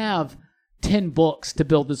didn't have 10 books to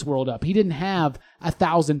build this world up. He didn't have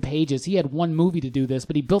 1,000 pages. He had one movie to do this,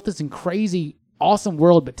 but he built this in crazy, awesome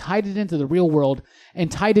world, but tied it into the real world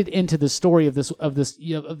and tied it into the story of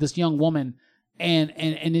this young woman. And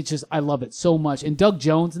it's just, I love it so much. And Doug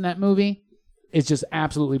Jones in that movie is just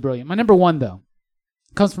absolutely brilliant. My number 1 though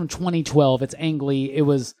comes from 2012. It's Ang Lee. It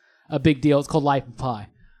was a big deal. It's called Life of Pi.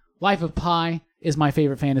 Life of Pi is my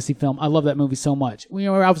favorite fantasy film. I love that movie so much.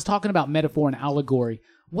 I was talking about metaphor and allegory.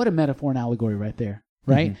 What a metaphor and allegory right there,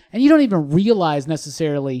 right? Mm-hmm. And you don't even realize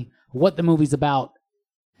necessarily what the movie's about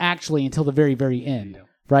actually until the very, very end,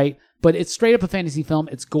 right? But it's straight up a fantasy film.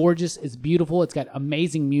 It's gorgeous. It's beautiful. It's got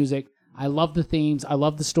amazing music. I love the themes. I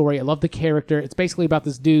love the story. I love the character. It's basically about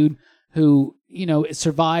this dude who,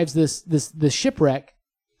 survives this shipwreck,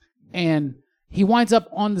 and he winds up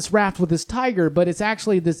on this raft with this tiger, but it's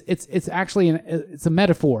actually it's a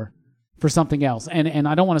metaphor for something else, and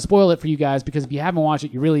I don't want to spoil it for you guys, because if you haven't watched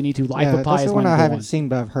it, you really need to. Life of Pi that's is the one I haven't seen,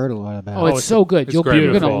 but I've heard a lot about. Oh, it's so good. You're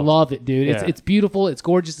gonna love it, dude. Yeah. It's beautiful. It's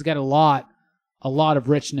gorgeous. It's got a lot of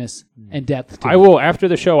richness and depth to it. I will, after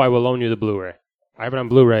the show, I will loan you the Blu-ray. I have it on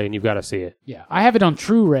Blu-ray, and you've got to see it. Yeah, I have it on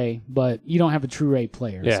True-Ray, but you don't have a True-Ray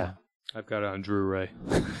player. Yeah, so. I've got it on Drew-Ray.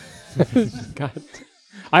 God.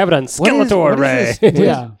 I have it on Skeletor Ray.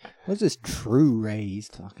 Yeah. What's this True-Ray he's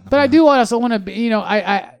talking about? But I do also want to be,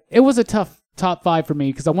 it was a tough top 5 for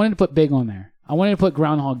me because I wanted to put Big on there. I wanted to put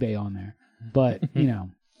Groundhog Day on there. But,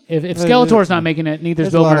 if Skeletor's not making it,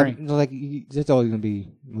 neither's Bill Murray. There's always going to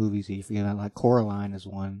be movies that you forget about. Like Coraline is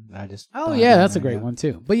one. Oh, yeah, that's a great one,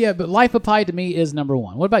 too. But Life of Pi to me is number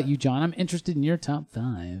 1. What about you, John? I'm interested in your top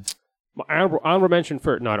 5. Honorable mention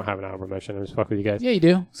for... No, I don't have an honorable mention. I'm just fucking with you guys. Yeah, you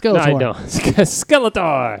do. Skeletor. No, I don't.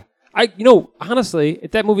 Skeletor. Honestly,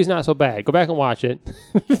 that movie's not so bad. Go back and watch it.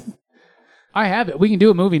 I have it. We can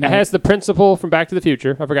do a movie night. It has the principal from Back to the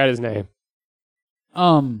Future. I forgot his name.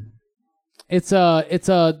 It's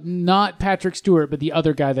not Patrick Stewart, but the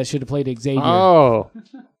other guy that should have played Xavier. Oh.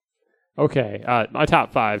 Okay. My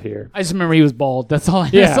top 5 here. I just remember he was bald. That's all I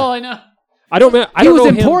know. Yeah. That's all I know. He was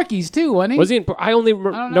in Porky's too, wasn't he? Was he in? I only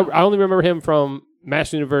remember him from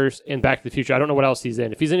Master Universe and Back to the Future. I don't know what else he's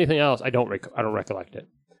in. If he's anything else, I don't recollect it.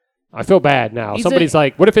 I feel bad now. Somebody's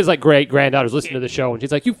like, what if his great granddaughter's listening to the show and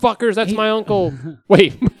she's like, "You fuckers, that's my uncle."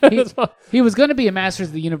 Wait, he was going to be a Masters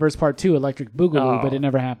of the Universe Part 2, Electric Boogaloo, but it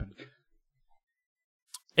never happened.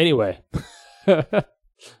 Anyway,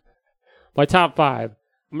 my top 5.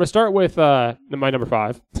 I'm going to start with my number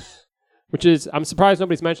 5, which is, I'm surprised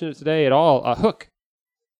nobody's mentioned it today at all. Hook.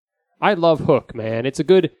 I love Hook, man. It's a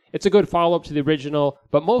good follow up to the original,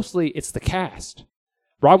 but mostly it's the cast.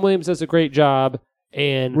 Robin Williams does a great job,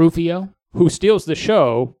 and Rufio. who steals the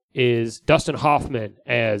show is Dustin Hoffman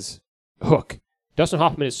as Hook. Dustin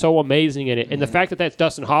Hoffman is so amazing in it, and the fact that that's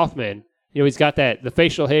Dustin Hoffman, he's got the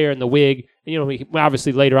facial hair and the wig. And, he,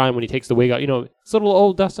 obviously later on when he takes the wig out, it's little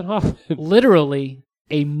old Dustin Hoffman. Literally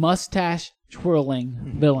a mustache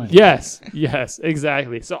twirling villain. Yes,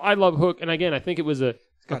 exactly. So I love Hook, and again, I think it was a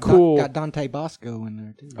cool, got Dante Bosco in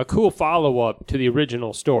there too. a cool follow up to the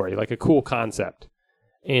original story, like a cool concept,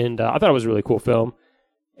 and I thought it was a really cool film.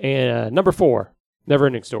 And number 4,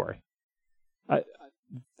 Neverending Story.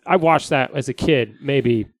 I watched that as a kid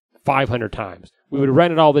maybe 500 times. We would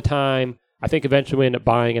rent it all the time. I think eventually we ended up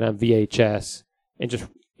buying it on VHS and just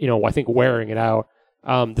I think wearing it out.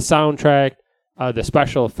 The soundtrack, the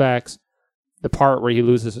special effects, the part where he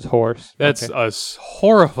loses his horse. That's a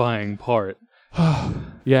horrifying part.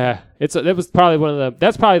 Yeah, that was probably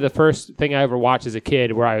that's probably the first thing I ever watched as a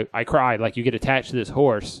kid where I cried. Like, you get attached to this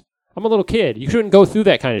horse. I'm a little kid. You shouldn't go through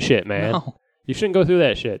that kind of shit, man. No. You shouldn't go through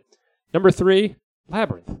that shit. Number 3,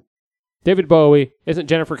 Labyrinth. David Bowie. Isn't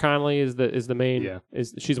Jennifer Connelly is the main? Yeah.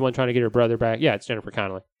 She's the one trying to get her brother back? Yeah, it's Jennifer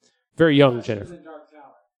Connelly. Very young Jennifer.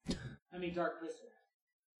 Dark Crystal.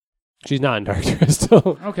 She's not in Dark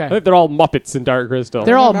Crystal. Okay. I think they're all Muppets in Dark Crystal.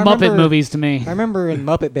 They're all I Muppet remember- movies to me. I remember in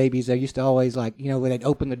Muppet Babies, they used to always when they'd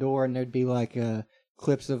open the door and there'd be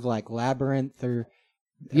clips of Labyrinth or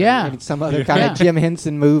Yeah. maybe some other kind of Jim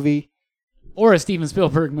Henson movie. Or a Steven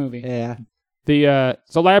Spielberg movie. Yeah.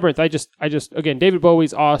 So Labyrinth, I just again, David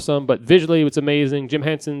Bowie's awesome, but visually it's amazing. Jim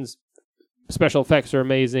Henson's special effects are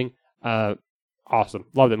amazing. Awesome.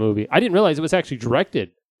 Love that movie. I didn't realize it was actually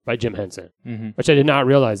directed by Jim Henson, which I did not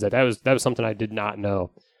realize that. That was something I did not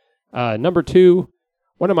know. Number 2,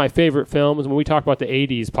 one of my favorite films, when we talked about the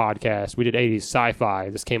 80s podcast, we did 80s sci-fi,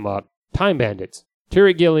 this came up, Time Bandits.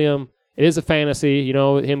 Terry Gilliam, it is a fantasy,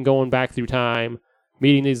 him going back through time,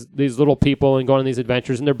 meeting these little people and going on these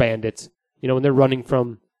adventures, and they're bandits, when they're running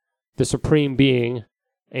from the supreme being,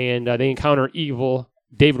 and they encounter evil.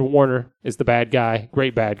 David Warner is the bad guy,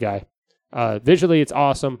 great bad guy. Visually, it's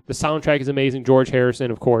awesome. The soundtrack is amazing. George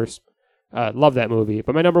Harrison, of course. Love that movie.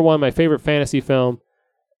 But my number 1, my favorite fantasy film,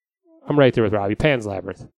 I'm right there with Robbie, Pan's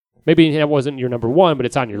Labyrinth. Maybe that wasn't your number 1, but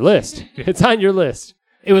it's on your list. It's on your list.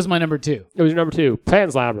 It was my number 2. It was your number 2,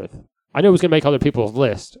 Pan's Labyrinth. I knew it was going to make other people's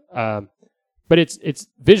list. But it's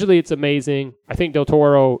visually, it's amazing. I think Del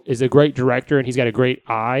Toro is a great director, and he's got a great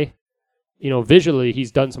eye. Visually,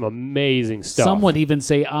 he's done some amazing stuff. Some would even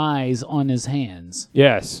say eyes on his hands.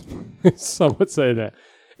 Yes. Some would say that.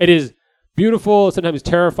 It is beautiful, sometimes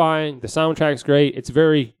terrifying. The soundtrack's great. It's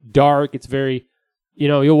very dark. It's very,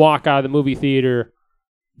 you'll walk out of the movie theater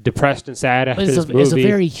depressed and sad after this movie. It's a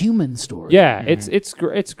very human story. Yeah,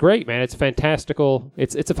 it's great, man. It's fantastical.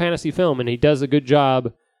 It's a fantasy film, and he does a good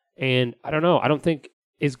job. And I don't know. I don't think,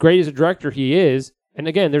 as great as a director he is, and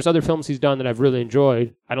again, there's other films he's done that I've really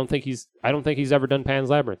enjoyed. I don't think he's ever done Pan's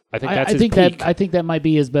Labyrinth. I think that's his peak. I think that might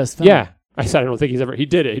be his best film. Yeah. I said I don't think he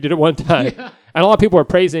did it. He did it one time. Yeah. And a lot of people are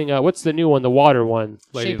praising, what's the new one, the water one?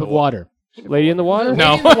 Shape of Water. Lady in the Water?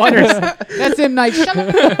 No. That's M. Night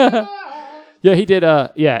Shyamalan. Yeah, he did,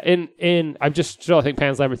 and I just still think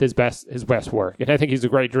Pan's Labyrinth is his best work. And I think he's a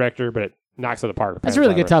great director, but it knocks it apart. That's a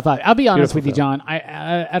really good top 5. I'll be honest Beautiful with you, John.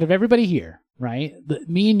 Out of everybody here, right,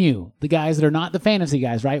 me and you, the guys that are not the fantasy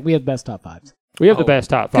guys, right, we have the best top 5s. We have the best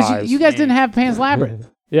top 5s. Because you guys didn't have Pan's Labyrinth.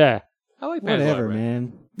 Yeah. I like Pan's Whatever,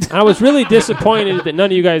 Labyrinth. man. I was really disappointed that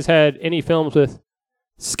none of you guys had any films with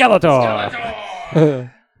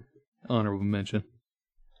Skeletor. Honorable mention.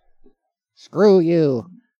 Screw you.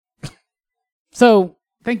 So,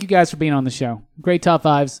 thank you guys for being on the show. Great top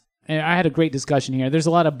 5s. And I had a great discussion here. There's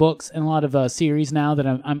a lot of books and a lot of series now that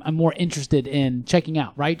I'm more interested in checking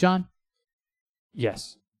out. Right, John?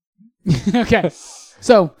 Yes. Okay.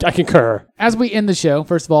 So, I concur. as we end the show,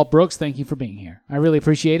 first of all, Brooks, thank you for being here. I really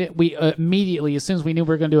appreciate it. We immediately, as soon as we knew we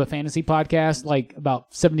were going to do a fantasy podcast, like about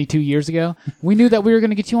 72 years ago, we knew that we were going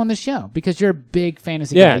to get you on the show because you're a big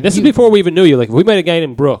fantasy guy. This is before we even knew you. Like, if we met a guy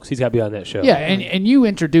named Brooks, he's got to be on that show. Yeah, and you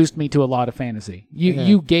introduced me to a lot of fantasy.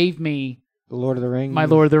 You gave me The Lord of the Rings. my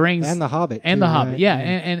Lord of the Rings. And The Hobbit. And too, The Hobbit, right? yeah,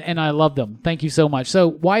 and I love them. Thank you so much. So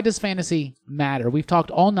why does fantasy matter? We've talked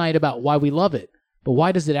all night about why we love it, but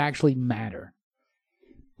why does it actually matter?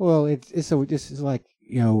 Well, this is like,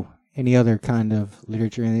 any other kind of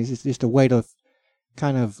literature, and it's just a way to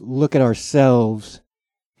kind of look at ourselves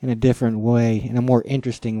in a different way, in a more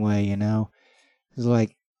interesting way, It's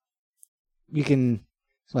like,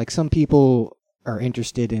 it's like some people are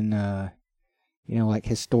interested in, like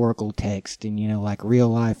historical text and, like real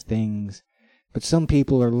life things. but some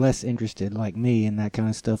people are less interested, like me, in that kind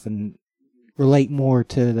of stuff and relate more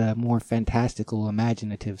to the more fantastical,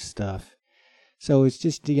 imaginative stuff. So it's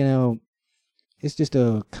just, it's just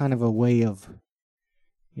a kind of a way of,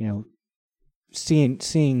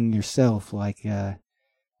 seeing yourself like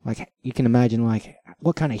you can imagine, like,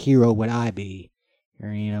 what kind of hero would I be? Or,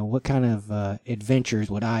 what kind of adventures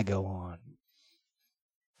would I go on?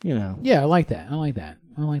 Yeah, I like that. I like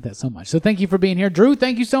that so much. So thank you for being here. Drew,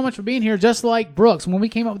 thank you so much for being here. Just like Brooks, when we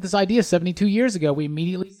came up with this idea 72 years ago, we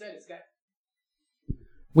immediately said it's got...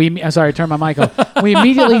 I'm sorry, I turned my mic off. We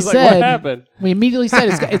immediately said... what happened? We immediately said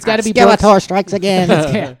it's got to be Skeletor Brooks. strikes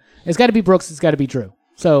again. It's got to be Brooks. It's got to be Drew.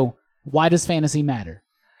 So why does fantasy matter?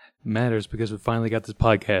 Matters because we finally got this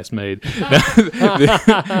podcast made.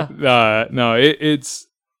 No,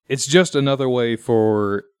 it's just another way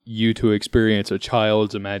for you to experience a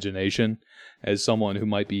child's imagination as someone who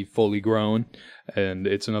might be fully grown, and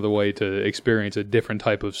it's another way to experience a different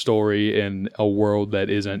type of story in a world that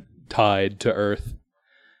isn't tied to Earth.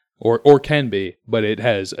 Or can be, but it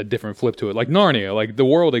has a different flip to it. Like Narnia, like the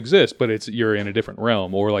world exists, but you're in a different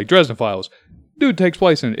realm. Or like Dresden Files. It takes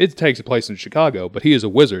place in Chicago, but he is a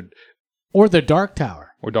wizard. Or the Dark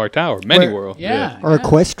Tower. Or Dark Tower, many world. Yeah. Or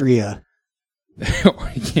Equestria.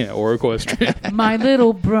 Or Equestria. My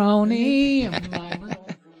little brony. My little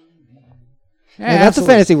brony. Hey, that's a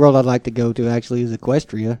fantasy world I'd like to go to, actually, is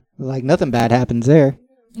Equestria. Like, nothing bad happens there.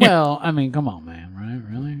 Well, I mean, come on, man, right?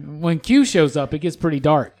 Really? When Q shows up, it gets pretty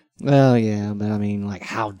dark. Well, yeah, but I mean, like,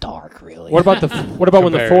 how dark, really? What about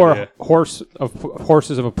when the four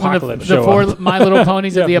horses of apocalypse the show four up? My Little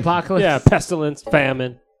Ponies of the apocalypse? Yeah, pestilence,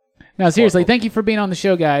 famine. Now, seriously, thank you for being on the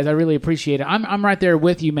show, guys. I really appreciate it. I'm right there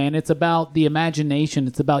with you, man. It's about the imagination.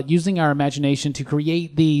 It's about using our imagination to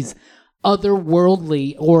create these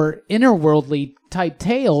otherworldly or innerworldly type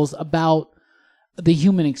tales about the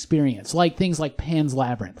human experience, like things like Pan's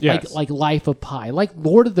Labyrinth, Yes. like Life of Pi, like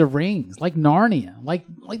Lord of the Rings, like Narnia, like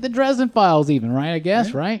the Dresden Files, even, right? I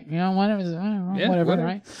guess, right? Whatever,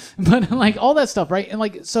 right? But like all that stuff, right? And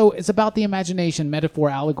like, so it's about the imagination, metaphor,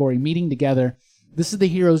 allegory, meeting together. This is the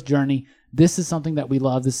hero's journey. This is something that we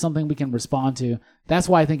love. This is something we can respond to. That's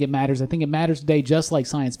why I think it matters. I think it matters today, just like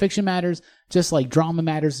science fiction matters, just like drama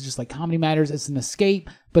matters, just like comedy matters. It's an escape,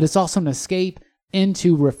 but it's also an escape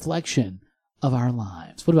into reflection of our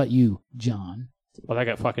lives. What about you, John? Well, that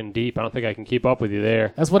got fucking deep. I don't think I can keep up with you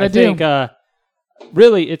there. That's what I do. think,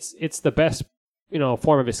 really, it's the best,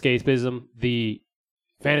 form of escapism. The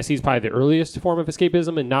fantasy is probably the earliest form of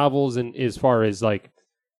escapism in novels, and as far as like,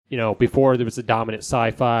 before there was the dominant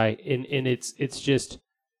sci-fi, and it's just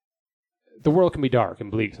the world can be dark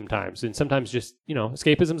and bleak sometimes, and sometimes just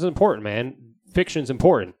escapism is important, man. Fiction's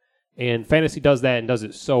important, and fantasy does that and does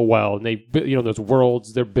it so well. And they, those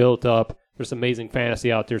worlds, they're built up. There's amazing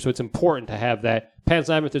fantasy out there, so it's important to have that. Pan's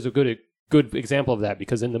Labyrinth is a good example of that,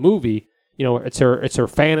 because in the movie, it's her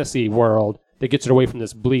fantasy world that gets her away from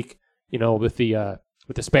this bleak, with the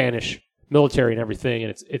Spanish military and everything,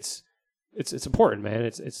 and it's important, man.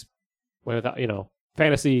 It's without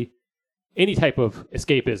fantasy, any type of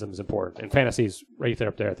escapism is important, and fantasy is right there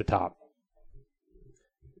up there at the top.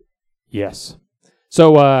 Yes.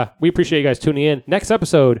 So we appreciate you guys tuning in. Next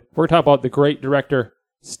episode, we're gonna talk about the great director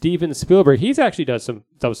Steven Spielberg. He's actually does some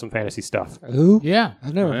fantasy stuff. Who? Yeah.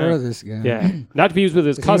 I've never heard of this guy. Yeah, not to be used with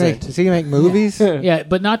his cousin. Does he make movies? Yeah,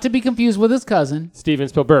 but not to be confused with his cousin. Steven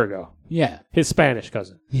Spielberg, Yeah. his Spanish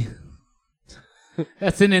cousin.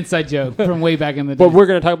 That's an inside joke from way back in the day. But we're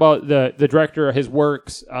going to talk about the director, his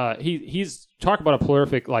works. He's talked about a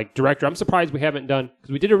prolific director. I'm surprised we haven't done,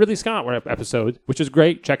 because we did a Ridley Scott episode, which is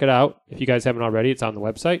great. Check it out if you guys haven't already. It's on the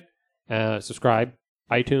website. Subscribe,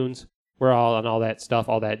 iTunes. We're all on all that stuff,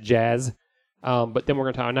 all that jazz. But then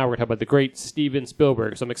we're going to talk about the great Steven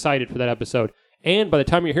Spielberg. So I'm excited for that episode. And by the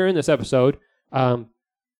time you're hearing this episode,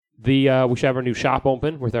 we should have our new shop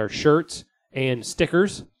open with our shirts and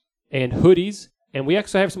stickers and hoodies. And we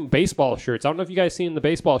actually have some baseball shirts. I don't know if you guys seen the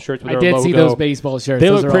baseball shirts with I our did logo. see those baseball shirts. They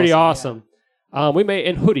Those look are pretty awesome. We may,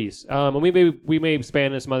 and hoodies. And we may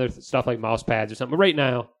expand into some other stuff like mouse pads or something. But right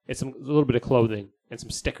now, it's a little bit of clothing and some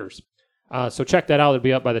stickers. So check that out. It'll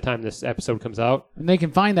be up by the time this episode comes out. And they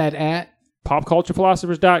can find that at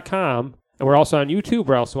popculturephilosophers.com. And we're also on YouTube.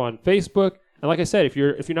 We're also on Facebook. And like I said, if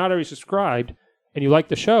you're not already subscribed and you like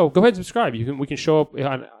the show, go ahead and subscribe. We can show up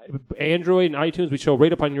on Android and iTunes. We show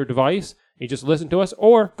right up on your device. You just listen to us,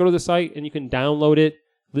 or go to the site and you can download it.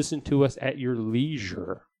 Listen to us at your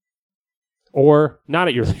leisure, or not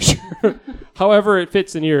at your leisure. However, it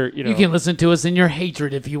fits in your. You can listen to us in your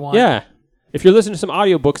hatred if you want. Yeah, if you're listening to some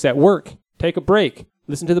audiobooks at work, take a break.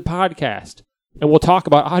 Listen to the podcast. and we'll talk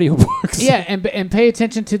about audiobooks. Yeah, and pay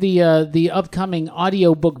attention to the upcoming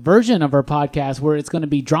audiobook version of our podcast where it's going to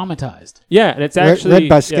be dramatized. Yeah, and it's actually read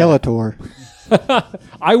by Skeletor.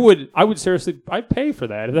 I would seriously, I'd pay for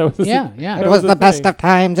that. If that was Yeah. It was the best of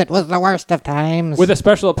times. It was the worst of times. with a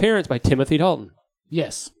special appearance by Timothy Dalton.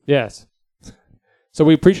 Yes. Yes. So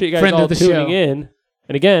we appreciate you guys Friend all of the tuning show. in.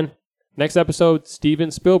 And again, next episode, Steven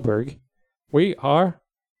Spielberg. We are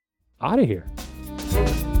out of here.